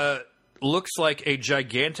Angel looks like a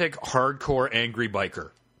gigantic, hardcore, angry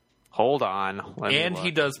biker. Hold on. And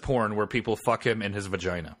he does porn where people fuck him in his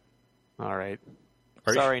vagina. All right.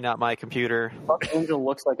 Sorry, not my computer. Buck Angel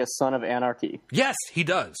looks like a son of anarchy. Yes, he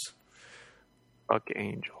does. Buck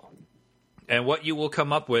Angel. And what you will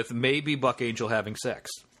come up with may be Buck Angel having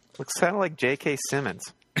sex. Looks kind of like J.K. Simmons.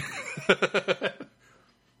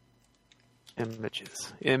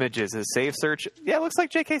 Images. His save search. Yeah, it looks like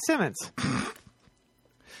J.K. Simmons.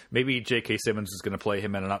 Maybe J.K. Simmons is going to play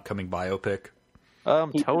him in an upcoming biopic.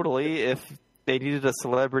 Totally. If they needed a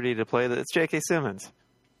celebrity to play that, it's J.K. Simmons.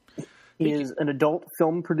 He is an adult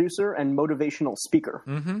film producer and motivational speaker.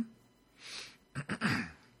 Mm-hmm.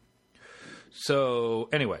 So,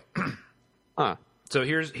 anyway. So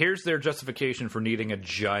here's their justification for needing a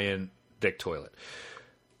giant dick toilet.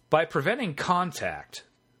 By preventing contact,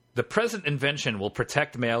 the present invention will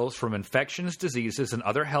protect males from infections, diseases, and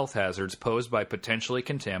other health hazards posed by potentially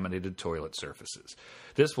contaminated toilet surfaces.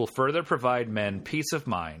 This will further provide men peace of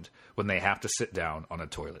mind when they have to sit down on a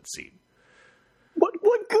toilet seat. What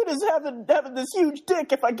good is having this huge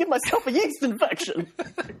dick if I give myself a yeast infection?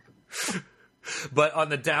 But on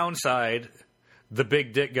the downside, the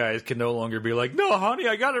big dick guys can no longer be like, no, honey,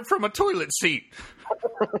 I got it from a toilet seat.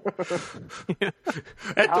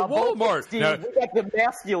 At the Walmart. Steve, now, we got the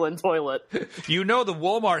masculine toilet. You know the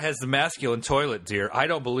Walmart has the masculine toilet, dear. I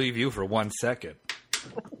don't believe you for 1 second.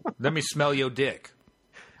 Let me smell your dick.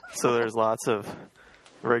 So there's lots of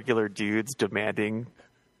regular dudes demanding,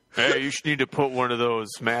 hey, you should need to put one of those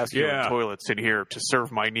masculine toilets in here to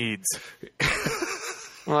serve my needs.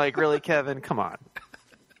 Like, really, Kevin? Come on.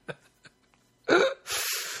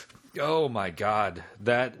 Oh, my God.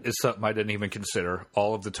 That is something I didn't even consider.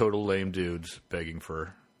 All of the total lame dudes begging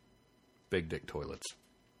for big dick toilets.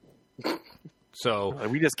 So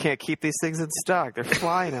we just can't keep these things in stock. They're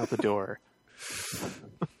flying out the door.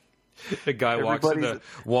 The guy walks into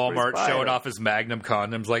Walmart showing off his Magnum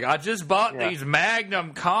condoms like, I just bought these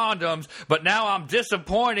Magnum condoms, but now I'm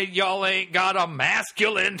disappointed y'all ain't got a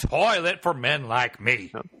masculine toilet for men like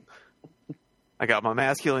me. I got my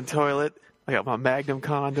masculine toilet. I got my Magnum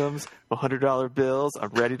condoms, $100 bills. I'm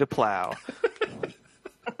ready to plow.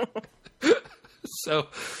 So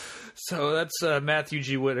that's Matthew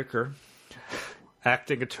G. Whitaker,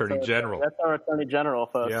 acting Attorney General. That's our Attorney General,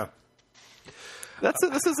 folks. Yeah.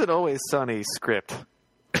 This is an Always Sunny script,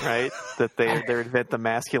 right? That they invent the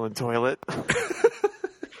masculine toilet.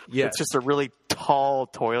 Yeah, it's just a really tall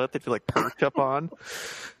toilet that you like perch up on.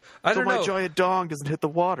 I don't know. My giant dong doesn't hit the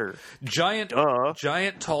water. Giant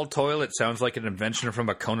tall toilet sounds like an invention from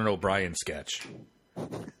a Conan O'Brien sketch.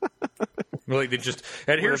 Like they just,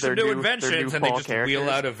 and here's some new inventions, and they just wheel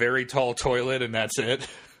out a very tall toilet, and that's it.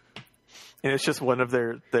 And it's just one of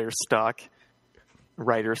their stock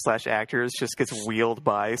writer/actors just gets wheeled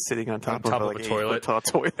by sitting on top of a toilet.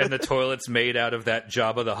 And the toilet's made out of that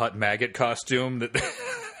Jabba the Hutt maggot costume that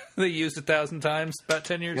they used 1,000 times about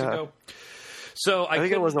 10 years ago. So I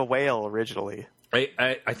think it was a whale originally.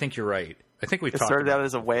 I think you're right. I think we started out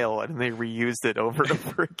as a whale, and they reused it over and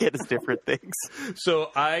over again as different things. So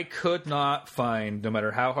I could not find, no matter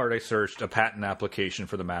how hard I searched, a patent application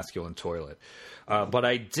for the masculine toilet. But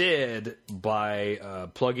I did, by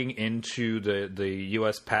plugging into the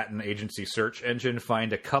U.S. Patent Agency search engine,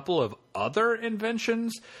 find a couple of other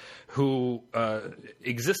inventions who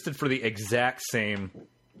existed for the exact same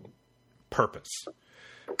purpose.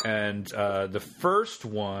 And the first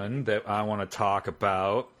one that I want to talk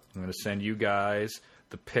about, I'm going to send you guys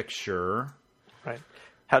the picture. Right.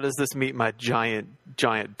 How does this meet my giant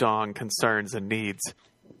dong concerns and needs?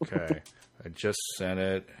 Okay. I just sent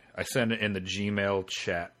it. I sent it in the Gmail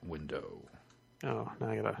chat window. Oh, now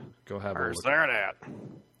I gotta go have a look. Where's that at?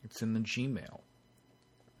 It's in the Gmail.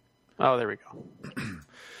 Oh, there we go.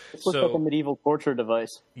 It looks like a medieval torture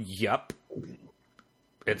device. Yep.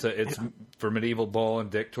 It's for medieval ball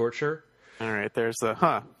and dick torture. All right, there's the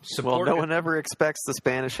well, no one ever expects the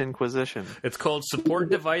Spanish Inquisition. It's called support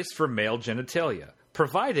device for male genitalia.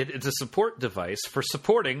 Provided it's a support device for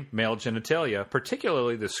supporting male genitalia,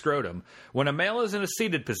 particularly the scrotum, when a male is in a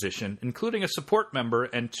seated position, including a support member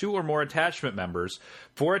and 2 or more attachment members,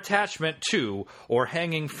 for attachment to or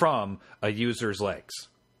hanging from a user's legs.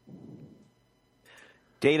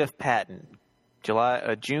 Date of patent,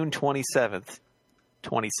 June 27th.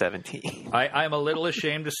 2017. I'm a little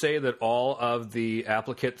ashamed to say that all of the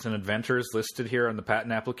applicants and inventors listed here on the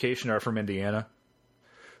patent application are from Indiana,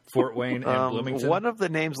 Fort Wayne, and Bloomington. One of the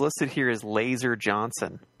names listed here is Laser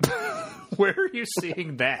Johnson. Where are you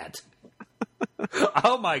seeing that?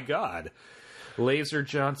 Oh my God, Laser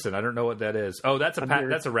Johnson. I don't know what that is. Oh, that's a patent.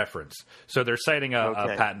 That's a reference. So they're citing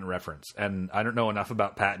a patent reference, and I don't know enough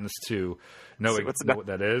about patents to know what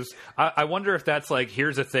that is. I wonder if that's like,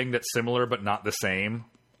 here's a thing that's similar but not the same.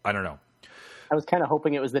 I don't know. I was kind of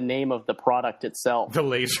hoping it was the name of the product itself. The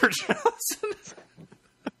Laser Johnson.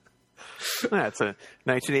 That's a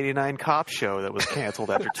 1989 cop show that was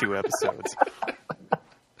canceled after 2 episodes.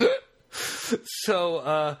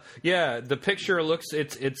 So, the picture looks,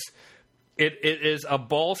 it is a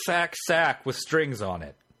ball sack with strings on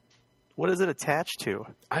it. What is it attached to?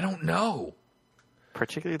 I don't know.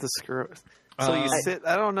 Particularly the screw. So you sit.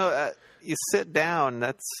 I don't know. You sit down.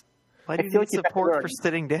 Why do you need support for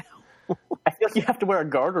sitting down? I feel like you have to wear a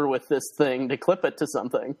garter with this thing to clip it to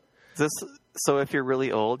something. So if you're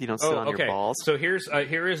really old, you don't sit on your balls. So here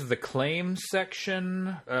is the claim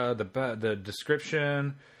section. The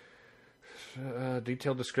description.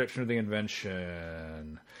 Detailed description of the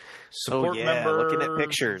invention. Support member. Looking at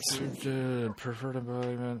pictures. Preferred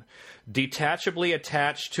embodiment. Detachably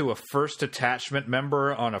attached to a first attachment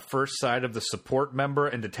member on a first side of the support member,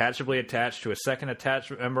 and detachably attached to a second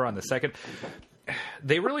attachment member on the second.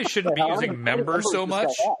 They really shouldn't be using member so much.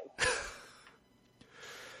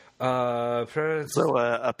 So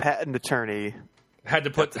a patent attorney got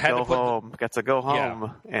to go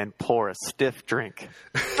home and pour a stiff drink.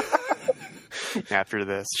 After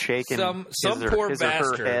this, shaking some poor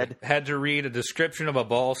bastard had to read a description of a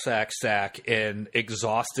ball sack in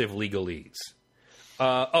exhaustive legalese.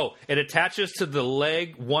 It attaches to the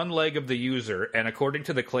one leg of the user, and according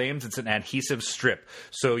to the claims, it's an adhesive strip.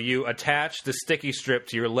 So you attach the sticky strip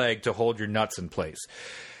to your leg to hold your nuts in place.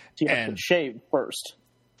 So you have to shave first.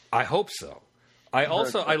 I hope so. I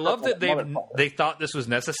love that they thought this was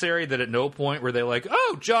necessary. That at no point were they like,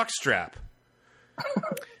 "Oh, jockstrap."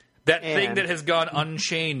 That thing that has gone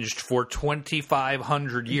unchanged for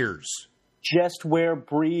 2,500 years. Just wear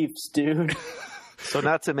briefs, dude. So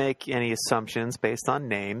not to make any assumptions based on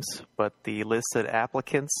names, but the listed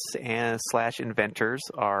applicants and / inventors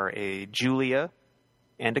are a Julia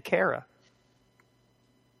and a Kara.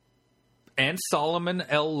 And Solomon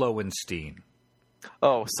L. Lowenstein.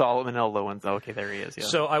 Oh, Solomon L. Lowenstein. Okay, there he is. Yeah.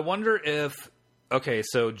 So I wonder if... Okay,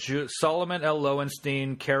 so Solomon L.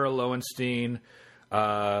 Lowenstein, Kara Lowenstein,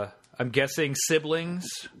 I'm guessing siblings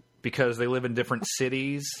because they live in different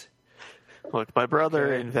cities. Look, my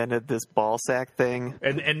brother invented this ball sack thing.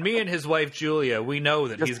 And me and his wife, Julia, we know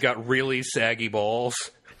that he's got really saggy balls.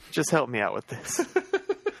 Just help me out with this.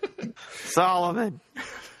 Solomon!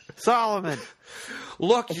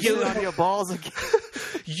 Look, you on your balls again.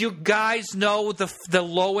 You guys know the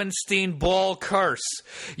Lowenstein ball curse.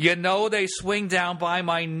 You know they swing down by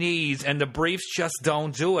my knees, and the briefs just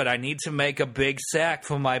don't do it. I need to make a big sack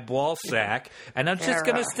for my ball sack, and I'm just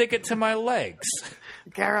going to stick it to my legs.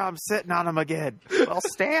 Kara, I'm sitting on them again. Well,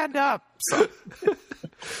 stand up.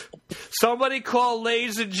 Somebody call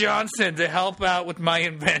Laser Johnson to help out with my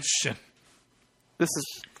invention. This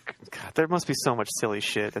is... God, there must be so much silly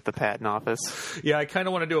shit at the patent office. Yeah, I kind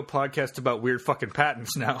of want to do a podcast about weird fucking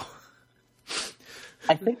patents now.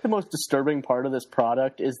 I think the most disturbing part of this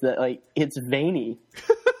product is that, like, it's veiny.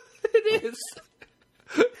 It is.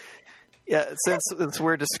 Yeah, since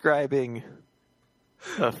we're describing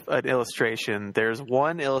an illustration, there's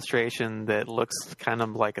one illustration that looks kind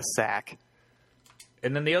of like a sack.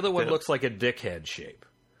 And then the other one looks like a dickhead shape.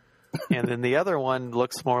 And then the other one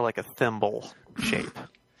looks more like a thimble shape.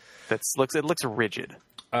 It looks rigid.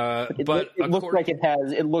 It looks like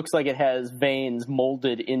it has veins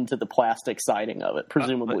molded into the plastic siding of it,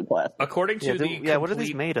 presumably plastic. According to what are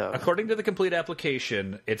these made of? According to the complete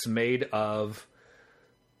application, it's made of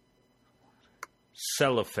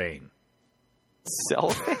cellophane.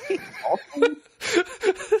 Cellophane?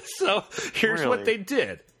 So here's what they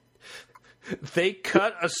did. They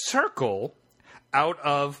cut a circle out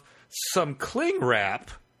of some cling wrap,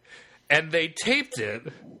 and they taped it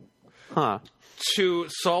to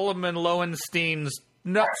Solomon Lowenstein's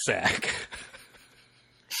nutsack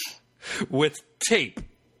with tape.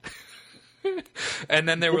 And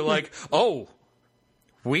then they were like, oh,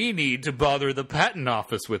 we need to bother the patent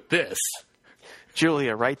office with this.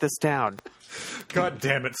 Julia, write this down. God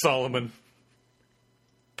damn it, Solomon.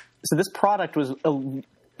 So this product was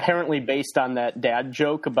apparently based on that dad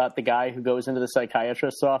joke about the guy who goes into the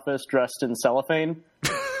psychiatrist's office dressed in cellophane.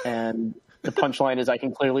 And the punchline is, I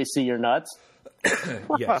can clearly see your nuts.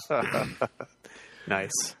 Yes.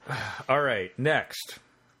 Nice. All right, next.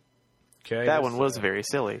 Okay, that one was very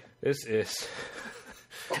silly. This is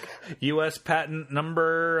U.S. patent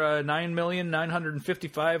number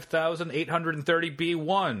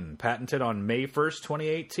 9,955,830B1, patented on May 1st,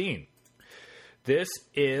 2018. This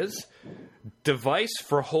is device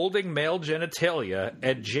for holding male genitalia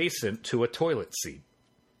adjacent to a toilet seat.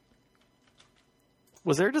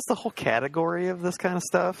 Was there just a whole category of this kind of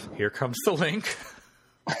stuff? Here comes the link.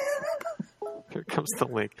 Here comes the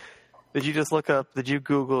link. Did you just look up, did you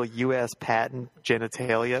Google U.S. patent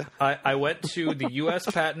genitalia? I went to the U.S.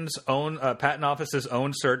 patent office's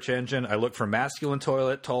own search engine. I looked for masculine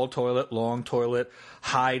toilet, tall toilet, long toilet,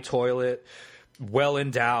 high toilet, well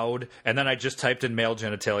endowed, and then I just typed in male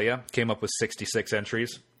genitalia. Came up with 66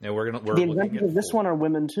 entries. And we're the inventors of this one are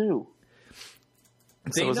women too.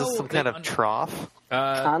 So is this some kind of trough?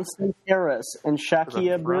 Constance Harris and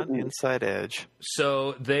Shakia Bruton. Inside edge.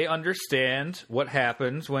 So they understand what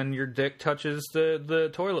happens when your dick touches the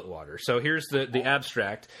toilet water. So here's the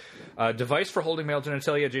abstract. Device for holding male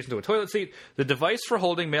genitalia adjacent to a toilet seat. The device for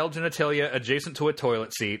holding male genitalia adjacent to a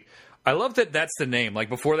toilet seat. I love that that's the name. Like,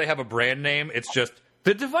 before they have a brand name, it's just...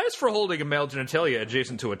 The device for holding a male genitalia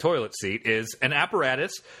adjacent to a toilet seat is an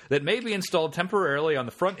apparatus that may be installed temporarily on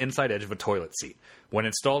the front inside edge of a toilet seat. When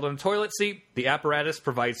installed on a toilet seat, the apparatus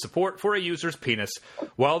provides support for a user's penis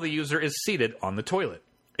while the user is seated on the toilet.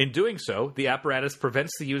 In doing so, the apparatus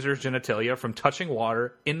prevents the user's genitalia from touching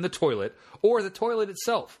water in the toilet or the toilet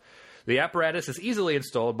itself. The apparatus is easily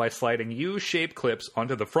installed by sliding U-shaped clips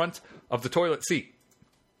onto the front of the toilet seat.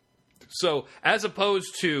 So, as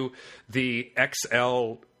opposed to the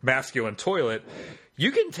XL masculine toilet,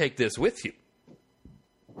 you can take this with you.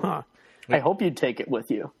 Huh. I hope you'd take it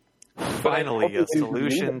with you. Finally, a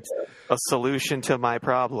solution to my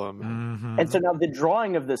problem. Mm-hmm. And so now the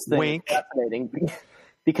drawing of this thing is fascinating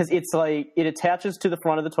because it's like it attaches to the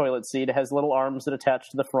front of the toilet seat. It has little arms that attach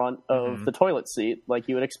to the front of the toilet seat, like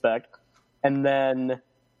you would expect. And then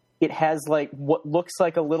it has like what looks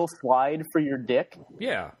like a little slide for your dick.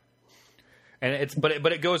 Yeah. And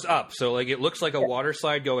it goes up, so like it looks like a water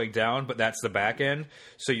slide going down, but that's the back end.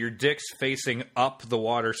 So your dick's facing up the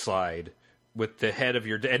water slide with the head of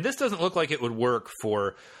your dick. And this doesn't look like it would work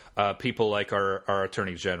for people like our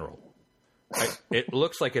Attorney General. It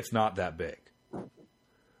looks like it's not that big.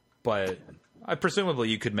 But presumably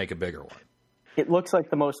you could make a bigger one. It looks like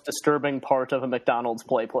the most disturbing part of a McDonald's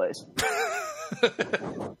play place.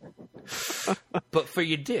 But for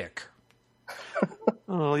your dick.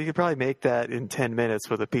 Oh, you could probably make that in 10 minutes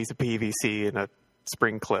with a piece of PVC and a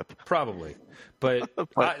spring clip. Probably. But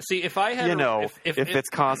see, if I had... if it's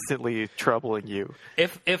constantly troubling you.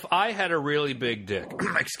 If I had a really big dick,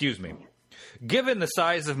 excuse me, given the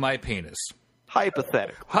size of my penis...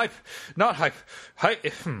 Hypothetical.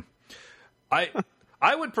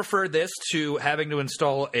 I would prefer this to having to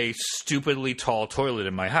install a stupidly tall toilet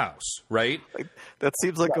in my house, right? That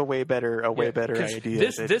seems like a way better idea.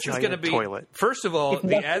 This is going to be toilet. First of all,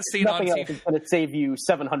 the as seen on TV is going to save you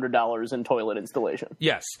 $700 in toilet installation.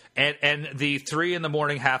 Yes, and the 3 a.m.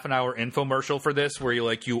 half an hour infomercial for this, where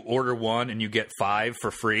you order one and you get 5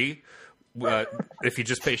 for free. If you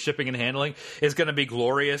just pay shipping and handling, is going to be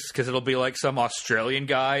glorious because it'll be like some Australian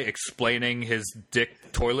guy explaining his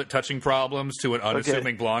dick toilet touching problems to an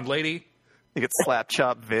unassuming blonde lady. You get Slap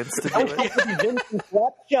Chop Vince to do it. Vince and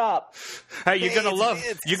Slap Chop. Hey, you're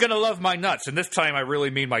gonna love my nuts, and this time I really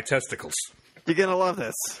mean my testicles. You're gonna love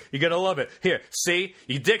this. You're gonna love it. Here, see,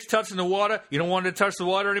 your dick's touching the water. You don't want it to touch the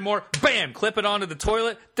water anymore. Bam! Clip it onto the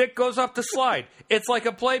toilet. Dick goes up the slide. It's like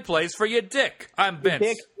a play place for your dick. I'm Vince.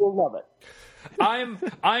 Dick will love it.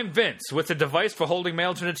 I'm Vince with a device for holding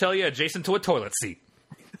male genitalia adjacent to a toilet seat.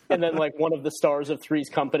 And then, like, one of the stars of Three's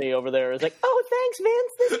Company over there is like, "Oh, thanks,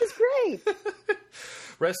 Vince. This is great."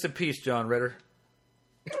 Rest in peace, John Ritter.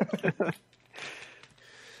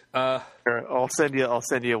 I'll send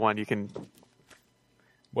you one. You can.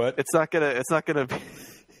 What? It's not gonna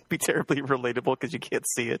be terribly relatable because you can't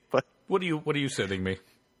see it. But what are you sending me?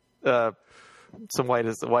 Some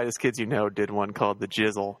the whitest kids you know did one called the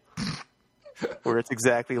Jizzle, where it's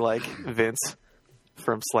exactly like Vince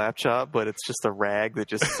from Slap Chop, but it's just a rag that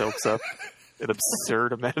just soaks up an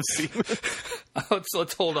absurd amount of semen.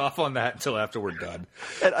 Let's hold off on that until after we're done.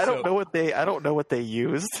 And I don't know what they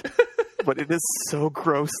used, but it is so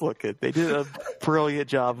gross looking. They did a brilliant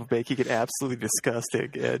job of making it absolutely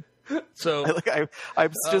disgusting. And so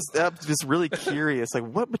I'm just really curious. Like,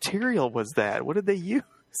 what material was that? What did they use?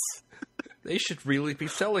 They should really be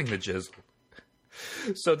selling the jizzle.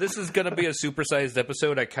 So this is going to be a supersized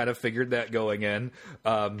episode. I kind of figured that going in.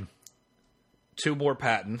 2 more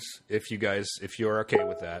patents, if you're okay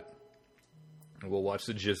with that. We'll watch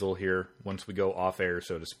the jizzle here once we go off air,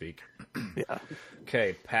 so to speak. Yeah.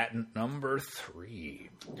 Okay, patent number 3.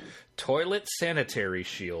 Toilet sanitary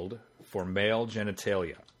shield for male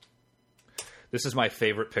genitalia. This is my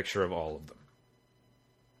favorite picture of all of them.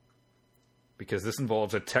 Because this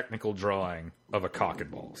involves a technical drawing of a cock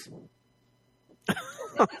and balls.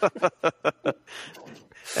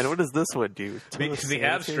 And what does this one do? The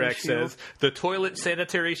abstract says, the toilet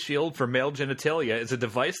sanitary shield for male genitalia is a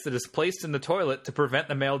device that is placed in the toilet to prevent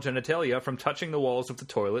the male genitalia from touching the walls of the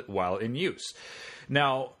toilet while in use.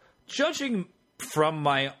 Now, judging from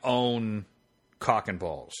my own cock and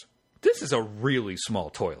balls, this is a really small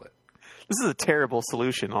toilet. This is a terrible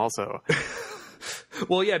solution also.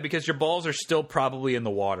 Well, yeah, because your balls are still probably in the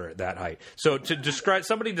water at that height. So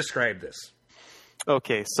somebody describe this.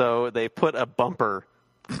 Okay, so they put a bumper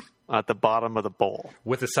at the bottom of the bowl.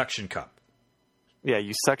 With a suction cup. Yeah,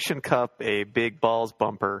 you suction cup a big balls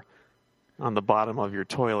bumper on the bottom of your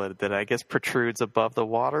toilet that I guess protrudes above the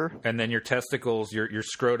water. And then your testicles, your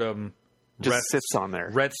scrotum... just sits on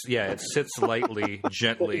there. It sits lightly,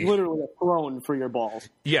 gently. It's literally a throne for your balls.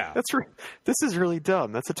 Yeah, this is really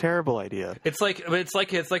dumb. That's a terrible idea. It's like an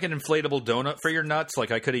inflatable donut for your nuts.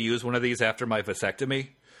 Like I could have used one of these after my vasectomy.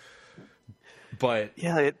 But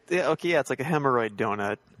it's like a hemorrhoid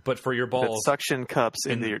donut. But for your balls, that suction cups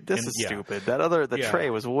into your. This is stupid. The tray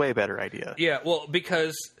was a way better idea. Yeah, well,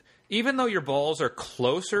 because even though your balls are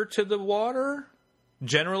closer to the water,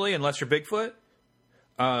 generally, unless you're Bigfoot,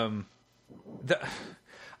 I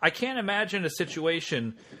can't imagine a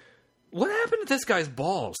situation. What happened to this guy's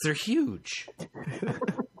balls? They're huge.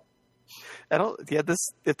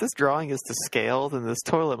 If this drawing is to scale, then this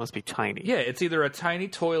toilet must be tiny. Yeah, it's either a tiny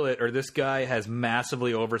toilet or this guy has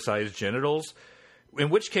massively oversized genitals. In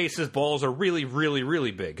which case, his balls are really, really,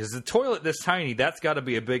 really big. Because the toilet this tiny, that's got to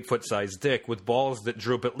be a Bigfoot-sized dick with balls that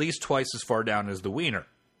droop at least twice as far down as the wiener.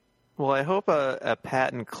 Well, I hope a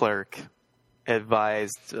patent clerk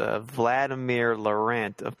advised Vladimir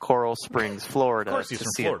Laurent of Coral Springs, Florida, to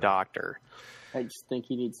see a doctor. I just think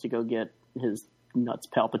he needs to go get his nuts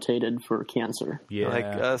palpitated for cancer.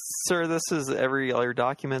 Yeah. Sir, this is all your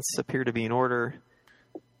documents appear to be in order.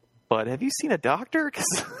 but have you seen a doctor?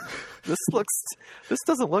 Because this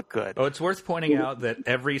doesn't look good. Oh, it's worth pointing out that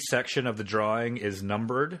every section of the drawing is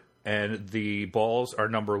numbered, and the balls are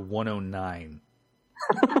number 109.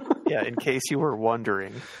 Yeah, in case you were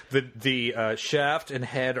wondering. The shaft and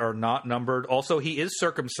head are not numbered. Also, he is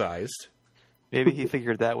circumcised. Maybe he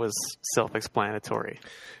figured that was self-explanatory.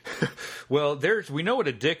 Well, we know what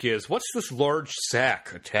a dick is. What's this large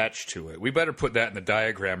sack attached to it? We better put that in the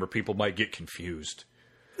diagram or people might get confused.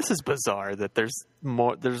 This is bizarre that there's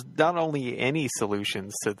not only any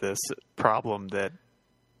solutions to this problem that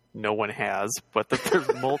no one has, but that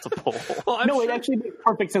there's multiple. Well, no, it actually makes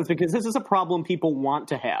perfect sense because this is a problem people want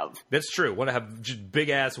to have. That's true. Want to have just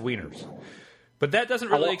big-ass wieners. But that doesn't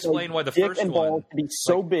really explain why the dick first and one... balls to be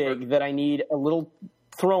so big that I need a little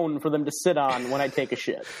throne for them to sit on when I take a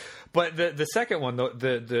shit. But the second one,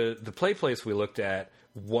 the play place we looked at,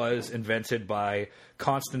 was invented by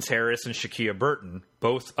Constance Harris and Shakia Burton,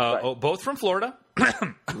 both from Florida.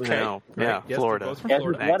 Okay. No, yeah, Yes, Florida. both from As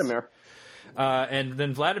Florida. with Vladimir. And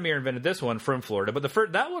then Vladimir invented this one from Florida, but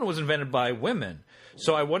that one was invented by women.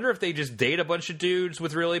 So I wonder if they just date a bunch of dudes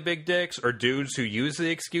with really big dicks, or dudes who use the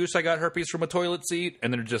excuse "I got herpes from a toilet seat,"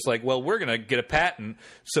 and they're just like, "Well, we're gonna get a patent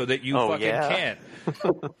so that you can't."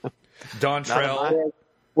 Don Trell.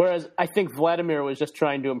 Whereas I think Vladimir was just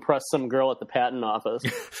trying to impress some girl at the patent office.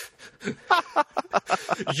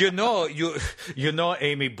 You know,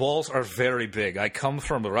 Amy, balls are very big. I come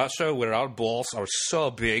from Russia, where our balls are so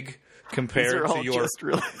big compared to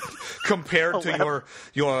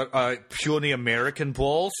your puny American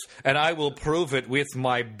balls, and I will prove it with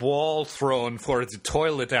my ball throne for the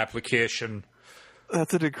toilet application.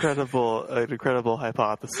 That's an incredible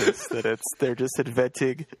hypothesis that they're just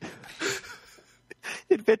inventing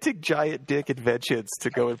giant dick inventions to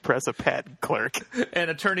go impress a patent clerk.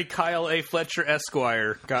 And attorney Kyle A. Fletcher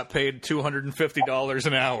Esquire got paid $250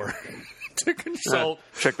 an hour to consult.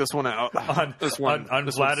 Check this one out. On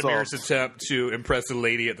Vladimir's attempt to impress a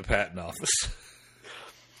lady at the patent office.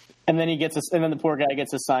 And then the poor guy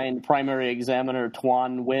gets assigned primary examiner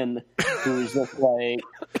Tuan Nguyen, who's just like,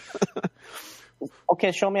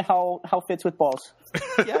 okay, show me how fits with balls.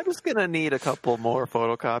 Yeah, I'm just gonna need a couple more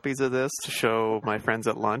photocopies of this to show my friends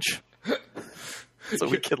at lunch, so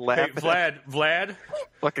we can laugh. Hey, Vlad,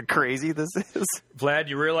 fucking crazy this is. Vlad,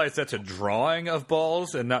 you realize that's a drawing of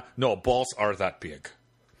balls, and no, balls are that big.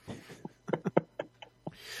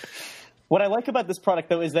 What I like about this product,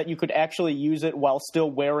 though, is that you could actually use it while still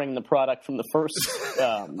wearing the product from the first.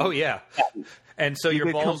 Oh yeah, patent. And so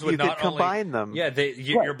your balls would not only combine them. Yeah,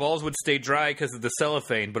 your balls would stay dry because of the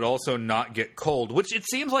cellophane, but also not get cold. Which it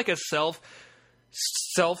seems like a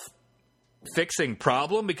self-fixing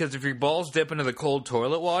problem, because if your balls dip into the cold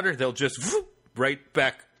toilet water, they'll just right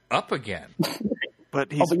back up again.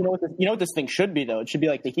 But you know what this thing should be, though? It should be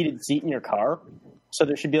like the heated seat in your car. So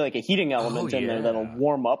there should be like a heating element in there that'll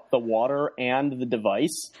warm up the water and the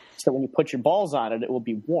device, so when you put your balls on it, it will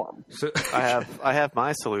be warm. So I have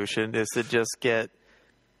my solution is to just get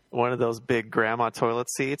one of those big grandma toilet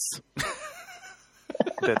seats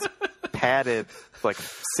that's padded like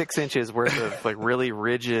 6 inches worth of like really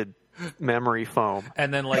rigid memory foam,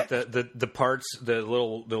 and then like the parts, the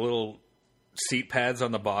little seat pads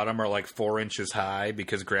on the bottom are like 4 inches high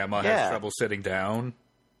because grandma has trouble sitting down.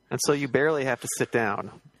 And so you barely have to sit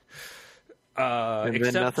down. And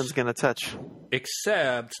then nothing's going to touch.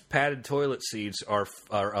 Except padded toilet seats are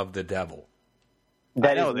of the devil.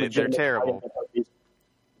 They're terrible.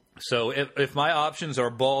 So if my options are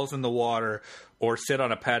balls in the water or sit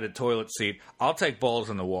on a padded toilet seat, I'll take balls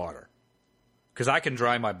in the water. Because I can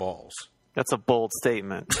dry my balls. That's a bold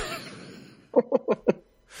statement.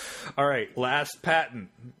 All right, last patent.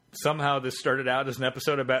 Somehow this started out as an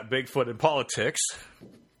episode about Bigfoot and politics.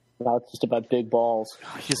 Now it's just about big balls.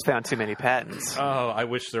 You just found too many patents. Oh, I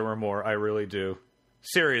wish there were more. I really do.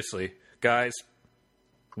 Seriously, guys.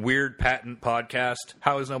 Weird patent podcast.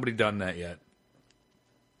 How has nobody done that yet?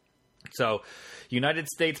 So, United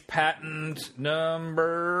States patent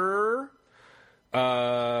number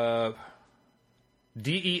DES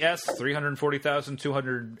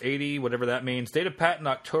 340,280, whatever that means. Date of patent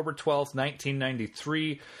October 12th,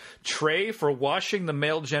 1993. Tray for washing the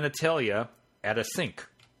male genitalia at a sink.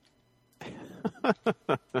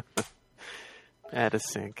 At a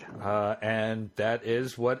sink. And that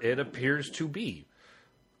is what it appears to be.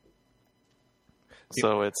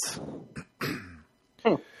 So it's...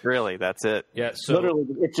 Really, that's it? Yeah, so... Literally,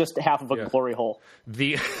 it's just half of a glory hole.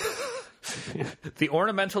 The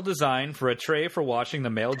ornamental design for a tray for washing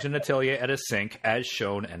the male genitalia at a sink, as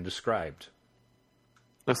shown and described.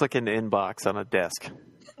 Looks like an inbox on a desk.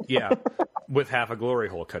 Yeah, with half a glory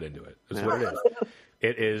hole cut into it. That's what it is.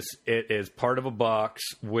 It is part of a box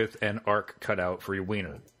with an arc cut out for your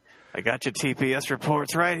wiener. I got your TPS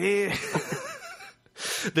reports right here.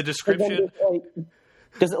 The description.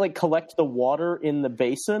 Does it collect the water in the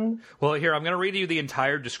basin? Well, here I'm going to read you the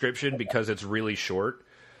entire description because it's really short.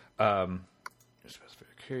 I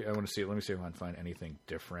want to see. Let me see if I can find anything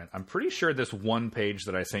different. I'm pretty sure this one page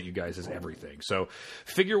that I sent you guys is everything. So,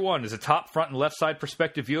 Figure 1 is a top, front, and left side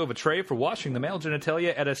perspective view of a tray for washing the male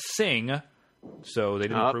genitalia at a sing. So they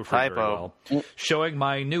didn't proofread very well. Showing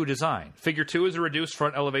my new design. Figure 2 is a reduced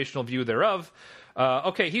front elevational view thereof.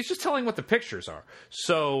 Okay, he's just telling what the pictures are.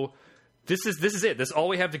 So this is it. This is all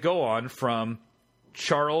we have to go on from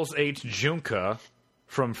Charles H. Junka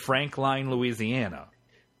from Frankline, Louisiana.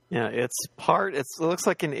 Yeah, it looks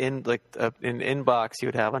like an inbox you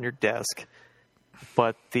would have on your desk,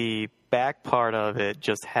 but the back part of it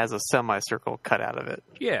just has a semicircle cut out of it.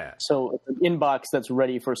 Yeah. So it's an inbox that's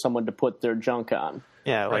ready for someone to put their junk on.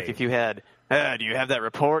 Yeah, like if you had, do you have that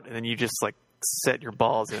report? And then you just set your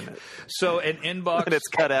balls in it. So an inbox, and it's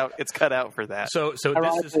cut out. It's cut out for that. So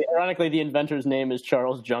ironically, the inventor's name is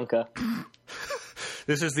Charles Junka.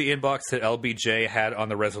 This is the inbox that LBJ had on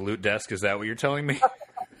the Resolute desk. Is that what you're telling me?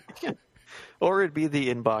 Or it'd be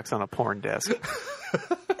the inbox on a porn desk.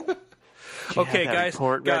 Okay, guys,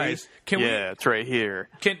 can we? Yeah, it's right here.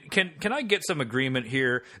 Can I get some agreement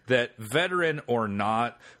here that veteran or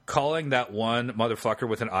not, calling that one motherfucker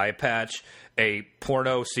with an eye patch a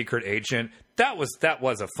porno secret agent? That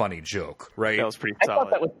was a funny joke, right? That was pretty solid. I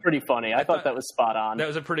thought that was pretty funny. I thought that was spot on. That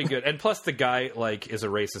was a pretty good. And plus, the guy is a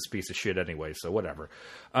racist piece of shit anyway, so whatever.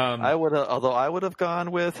 I would have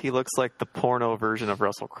gone with he looks like the porno version of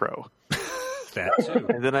Russell Crowe. That too.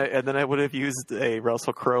 And then I would have used a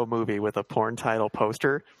Russell Crowe movie with a porn title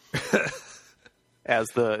poster as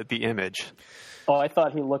the image. Oh, I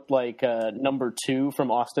thought he looked like number 2 from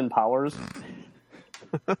Austin Powers.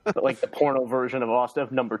 Like the porno version of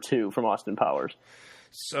number 2 from Austin Powers.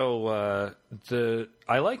 So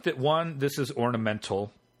I like that one. This is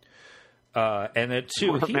ornamental, and that 2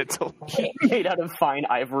 ornamental. He made out of fine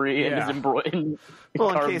ivory and is embroidered.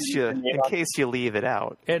 Well, in case you leave it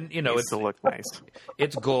out, and it's to look nice.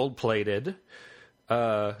 It's gold plated.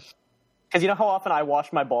 Because you know how often I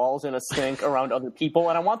wash my balls in a sink around other people,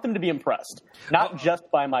 and I want them to be impressed. Not just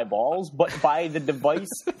by my balls, but by the device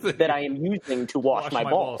that I am using to wash my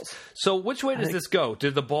balls. So which way does this go?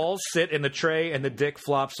 Do the balls sit in the tray and the dick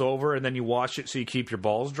flops over and then you wash it so you keep your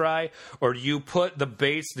balls dry? Or do you put your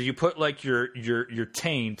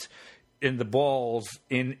taint in the balls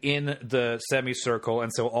in the semicircle,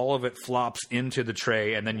 and so all of it flops into the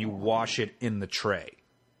tray and then you wash it in the tray?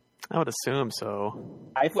 I would assume so.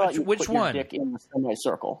 I thought you put one? your dick in the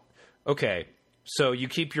semicircle. Okay, so you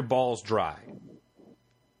keep your balls dry.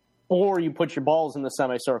 Or you put your balls in the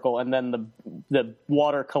semicircle and then the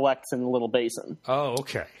water collects in the little basin. Oh,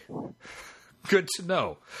 okay. Good to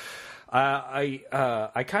know.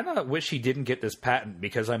 I kind of wish he didn't get this patent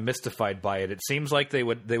because I'm mystified by it. It seems like they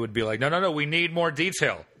would be like, no, we need more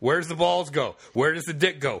detail. Where's the balls go? Where does the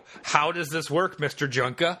dick go? How does this work, Mr.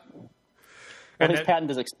 Junka? Well, his patent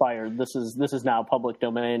is expired. This is now public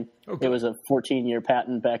domain. Okay. It was a 14-year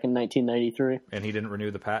patent back in 1993. And he didn't renew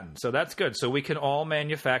the patent. So that's good. So we can all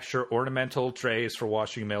manufacture ornamental trays for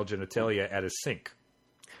washing male genitalia at a sink.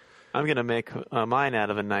 I'm going to make mine out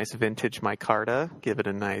of a nice vintage micarta, give it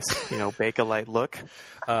a nice, Bakelite look.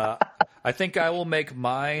 I think I will make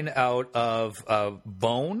mine out of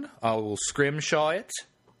bone. I will scrimshaw it.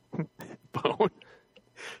 Bone?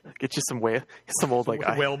 Get you some old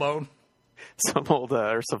whalebone. Some old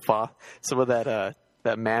some of that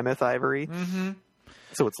mammoth ivory,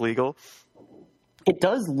 so it's legal. It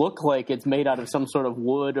does look like it's made out of some sort of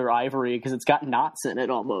wood or ivory because it's got knots in it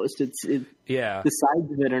almost. The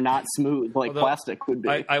sides of it are not smooth like plastic would be.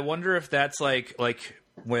 I wonder if that's like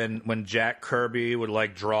when Jack Kirby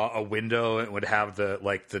would draw a window and would have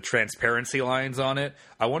the transparency lines on it.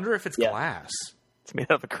 I wonder if it's glass. It's made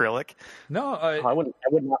out of acrylic. No, I wouldn't.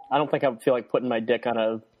 I don't think I would feel like putting my dick on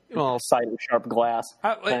a side of sharp glass.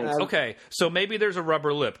 Okay, so maybe there's a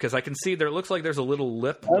rubber lip because I can see there. It looks like there's a little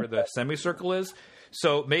lip where the semicircle is.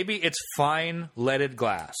 So maybe it's fine leaded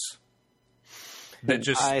glass that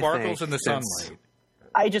just sparkles in the sunlight.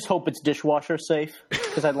 I just hope it's dishwasher safe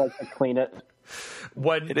because I'd like to clean it.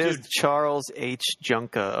 It is Charles H.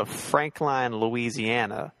 Junka of Frankline,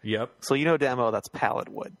 Louisiana. Yep. So Demo, that's pallet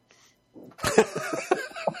wood.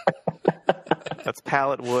 That's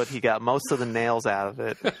pallet wood. He got most of the nails out of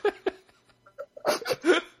it.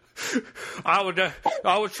 I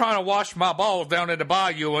was trying to wash my balls down in the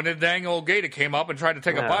bayou, and the dang old gator came up and tried to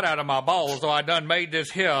take a bite out of my balls, so I done made this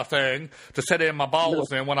here thing to set in my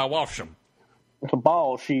balls in when I wash them. It's a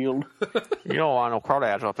ball shield. You don't want no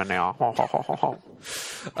crawdads up in there.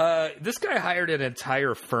 This guy hired an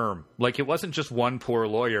entire firm. Like, it wasn't just one poor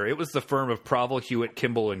lawyer. It was the firm of Provel, Hewitt,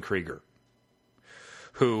 Kimball, and Krieger,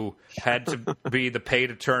 who had to be the paid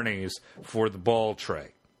attorneys for the ball tray.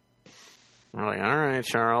 I'm like, all right,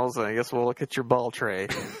 Charles, I guess we'll look at your ball tray.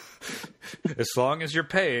 As long as you're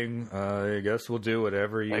paying, I guess we'll do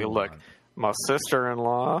whatever you want. Look, my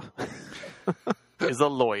sister-in-law is a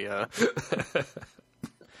lawyer.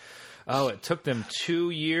 Oh, it took them 2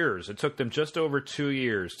 years. It took them just over 2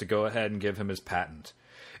 years to go ahead and give him his patent.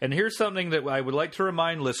 And here's something that I would like to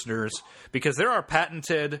remind listeners, because there are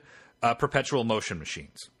patented perpetual motion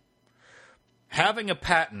machines. Having a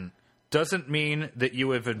patent doesn't mean that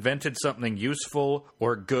you have invented something useful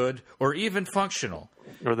or good or even functional.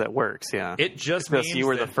 Or that works, yeah. It just means you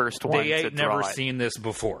were the first one they ain't to draw never it. seen this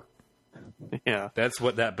before. Yeah. That's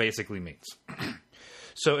what that basically means.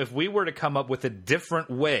 So if we were to come up with a different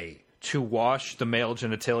way to wash the male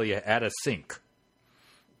genitalia at a sink,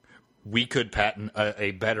 we could patent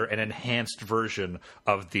a better and enhanced version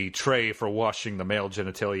of the tray for washing the male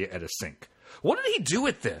genitalia at a sink. What did he do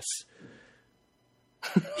with this?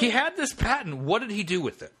 He had this patent. What did he do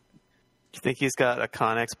with it? Do you think he's got a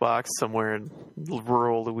Connex box somewhere in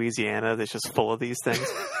rural Louisiana that's just full of these things?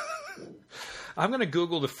 I'm going to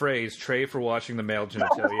Google the phrase "tray for washing the male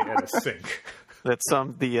genitalia at a sink." That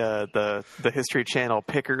the History Channel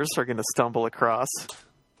pickers are going to stumble across.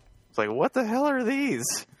 It's like, what the hell are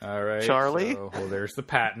these? All right, Charlie. Well, there's the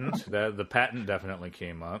patent. The patent definitely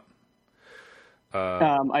came up.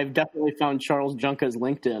 I've definitely found Charles Junka's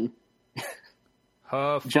LinkedIn.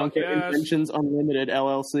 Junka Inventions Unlimited,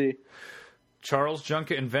 LLC. Charles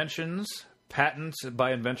Junka Inventions, patent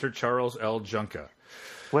by inventor Charles L. Junka.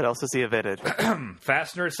 What else has he invented?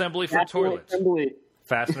 Fastener assembly for toilets. Assembly.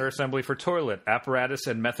 Fastener assembly for toilet. Apparatus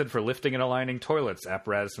and method for lifting and aligning toilets.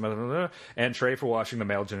 Apparatus and method, and tray for washing the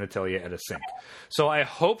male genitalia at a sink. So I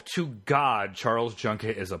hope to God Charles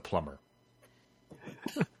Junka is a plumber.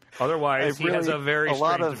 Otherwise, he has a very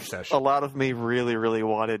strange obsession. A lot of me really, really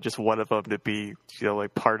wanted just one of them to be,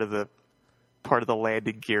 like part of the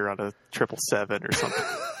landing gear on a 777 or something.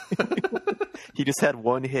 He just had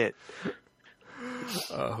one hit.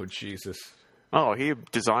 Oh, Jesus. Oh, he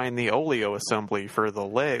designed the oleo assembly for the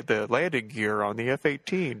landing gear on the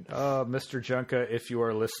F-18. Mr. Junka, if you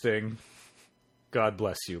are listening, God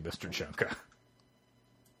bless you, Mr. Junka.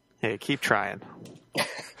 Hey, keep trying.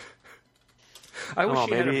 I wish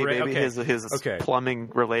he had a brain. Maybe his plumbing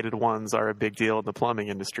related ones are a big deal in the plumbing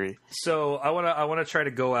industry. So I want to try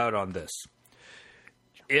to go out on this.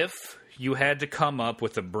 If you had to come up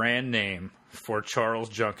with a brand name for Charles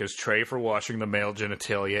Junka's tray for washing the male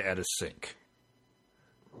genitalia at a sink,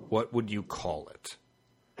 what would you call it?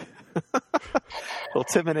 Well,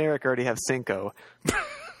 Tim and Eric already have Cinco.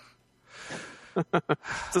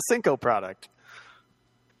 It's a Cinco product.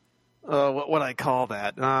 What would I call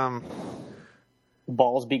that?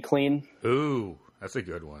 Balls be clean. Ooh, that's a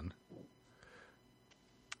good one.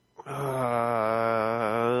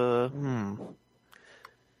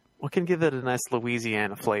 What can give it a nice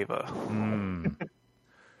Louisiana flavor?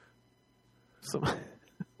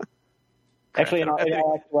 Actually, in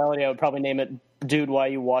actuality, I would probably name it "Dude, why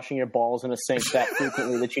are you washing your balls in a sink that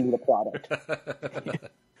frequently that you need a product?"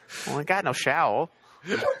 Well, I got no shower.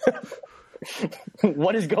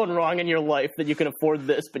 What is going wrong in your life that you can afford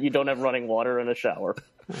this, but you don't have running water and a shower?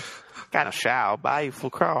 Got a shower, buy you full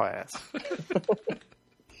crow ass.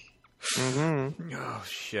 Oh,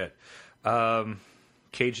 shit.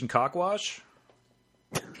 Cajun cockwash?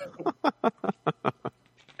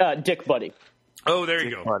 Dick Buddy. Oh, there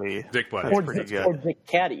you go. Buddy. Dick Buddy. Or Dick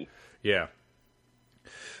Caddy. Yeah.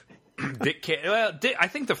 Dick Caddy. Well, I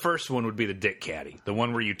think the first one would be the Dick Caddy. The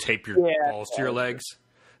one where you tape your balls to your legs.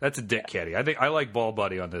 That's a Dick Caddy. I like Ball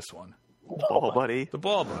Buddy on this one. Ball Buddy? The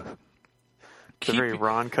Ball Buddy. It's very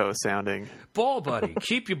Ronco sounding. Ball Buddy.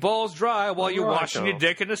 Keep your balls dry while you're washing your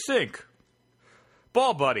dick in the sink.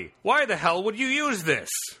 Ball Buddy. Why the hell would you use this?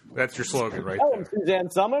 That's your slogan right there. Suzanne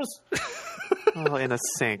Summers. Oh, in a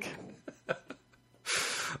sink.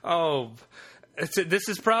 Oh, this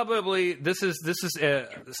is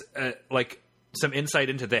like some insight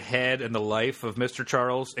into the head and the life of Mr.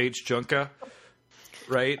 Charles H. Junka.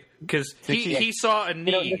 Right? Because he saw a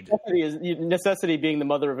need. Necessity being the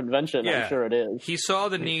mother of invention, yeah. I'm sure it is. He saw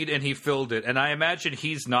the need and he filled it. And I imagine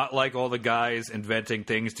he's not like all the guys inventing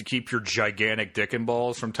things to keep your gigantic dick and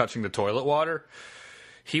balls from touching the toilet water.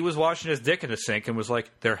 He was washing his dick in a sink and was like,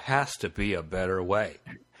 there has to be a better way.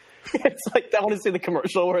 It's like, I want to see the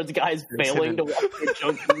commercial where it's guys failing to walk their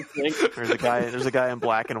junk in the sink. There's a guy in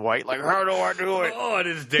black and white, like, how do I do it? Oh, and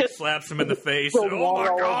his dick slaps him in the face. Spilled Oh,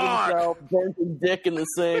 water my all over God. himself, burnt his dick in the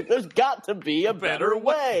sink. There's got to be a better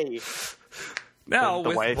way. Now, The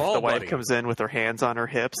with wife Ball Buddy. comes in with her hands on her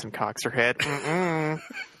hips and cocks her head.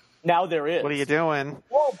 Now there is. What are you doing?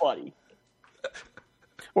 Ball Buddy.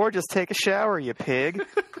 Or just take a shower, you pig.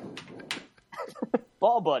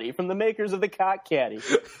 Ball Buddy from the makers of the Cock Caddy.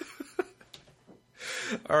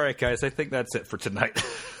 All right, guys, I think that's it for tonight.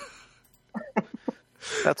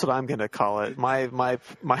 That's what I'm going to call it. My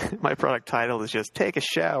product title is just take a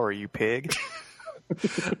shower, you pig.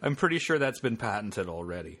 I'm pretty sure that's been patented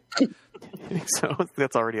already. So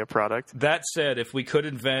that's already a product. That said, if we could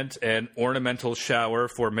invent an ornamental shower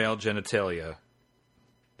for male genitalia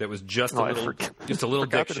that was just a little dick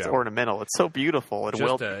That it's shower. ornamental. It's so beautiful.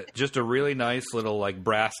 And Just a really nice little like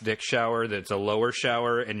brass dick shower that's a lower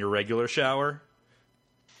shower and your regular shower.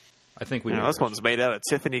 I think we. this one's made out of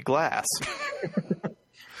Tiffany glass.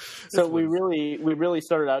 So we really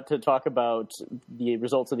started out to talk about the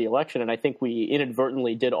results of the election, and I think we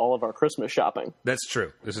inadvertently did all of our Christmas shopping. That's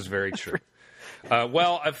true. This is very true.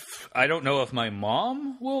 Well, I don't know if my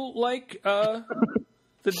mom will like the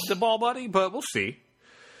Ball Buddy, but we'll see.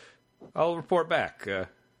 I'll report back.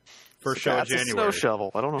 First show of January. A snow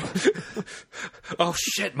shovel. I don't know. Oh,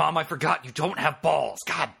 shit, Mom, I forgot you don't have balls.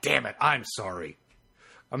 God damn it. I'm sorry.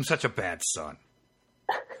 I'm such a bad son.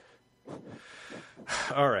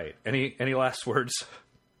 All right. Any last words?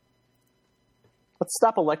 Let's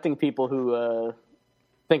stop electing people who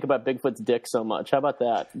think about Bigfoot's dick so much. How about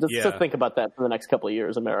that? Just think about that for the next couple of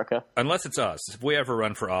years, America. Unless it's us. If we ever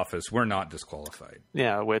run for office, we're not disqualified.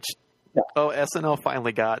 Yeah, SNL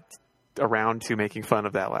finally got around to making fun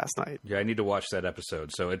of that last night. Yeah, I need to watch that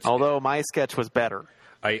episode. So although my sketch was better.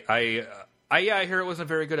 I hear it was a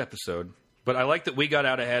very good episode, but I like that we got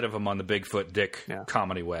out ahead of them on the Bigfoot dick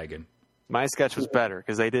comedy wagon. My sketch was better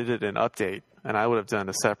because they did it in Update, and I would have done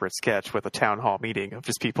a separate sketch with a town hall meeting of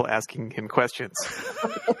just people asking him questions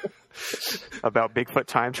about Bigfoot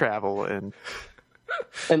time travel. And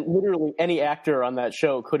literally any actor on that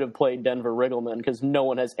show could have played Denver Riggleman because no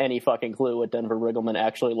one has any fucking clue what Denver Riggleman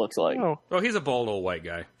actually looks like. Oh, he's a bald old white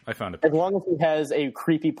guy. I found it. As long as he has a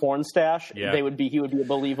creepy porn stash, he would be a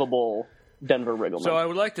believable Denver Riggleman. So I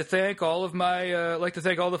would like to thank all of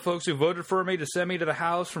all the folks who voted for me to send me to the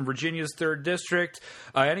House from Virginia's 3rd District.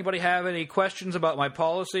 Anybody have any questions about my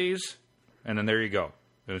policies? And then there you go.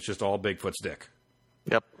 And it's just all Bigfoot's dick.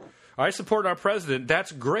 Yep. I support our president.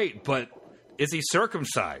 That's great, but is he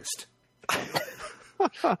circumcised? I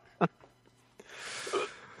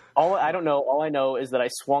don't know. All I know is that I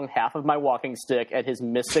swung half of my walking stick at his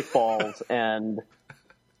mystic balls, and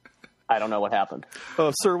I don't know what happened.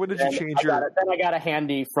 Sir, when did you change your... Then I got a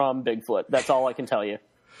handy from Bigfoot. That's all I can tell you.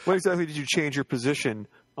 When exactly did you change your position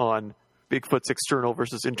on Bigfoot's external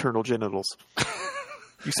versus internal genitals?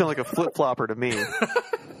 You sound like a flip-flopper to me.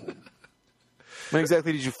 When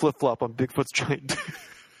exactly did you flip-flop on Bigfoot's giant...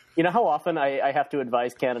 You know how often I have to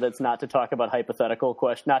advise candidates not to talk about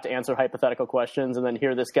not to answer hypothetical questions, and then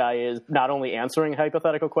here this guy is not only answering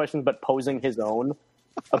hypothetical questions, but posing his own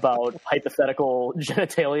about hypothetical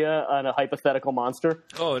genitalia on a hypothetical monster.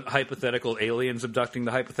 Oh, and hypothetical aliens abducting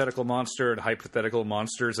the hypothetical monster, and hypothetical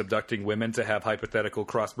monsters abducting women to have hypothetical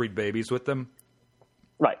crossbreed babies with them.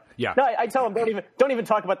 Right. Yeah. No, I tell them don't even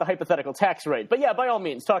talk about the hypothetical tax rate. But yeah, by all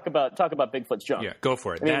means, talk about Bigfoot's junk. Yeah, go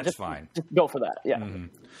for it. That's fine. Just go for that. Yeah. Mm-hmm.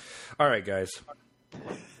 All right, guys.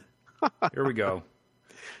 Here we go.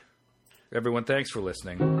 Everyone, thanks for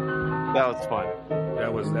listening. That was fun.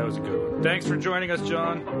 That was a good one. Thanks for joining us,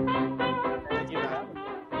 John. Thank you for having me.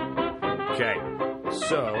 Okay.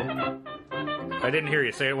 So, I didn't hear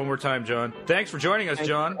you. Say it one more time, John. Thanks for joining us,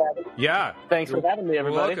 John. Yeah. Thanks for having me,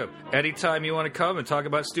 everybody. You're welcome. Anytime you want to come and talk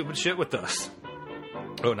about stupid shit with us.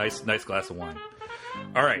 Oh, nice glass of wine.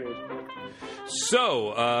 All right.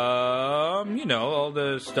 So, all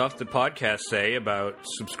the stuff that podcasts say about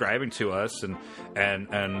subscribing to us and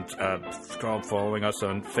following us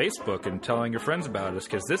on Facebook and telling your friends about us,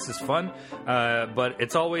 because this is fun. But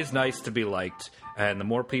it's always nice to be liked. And the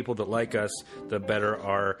more people that like us, the better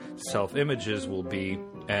our self-images will be,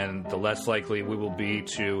 and the less likely we will be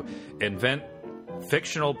to invent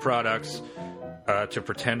fictional products to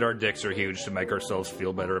pretend our dicks are huge to make ourselves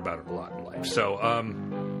feel better about our lot in life. So,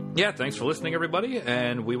 yeah, thanks for listening, everybody,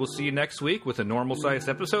 and we will see you next week with a normal-sized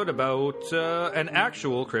episode about an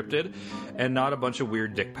actual cryptid and not a bunch of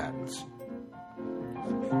weird dick patents.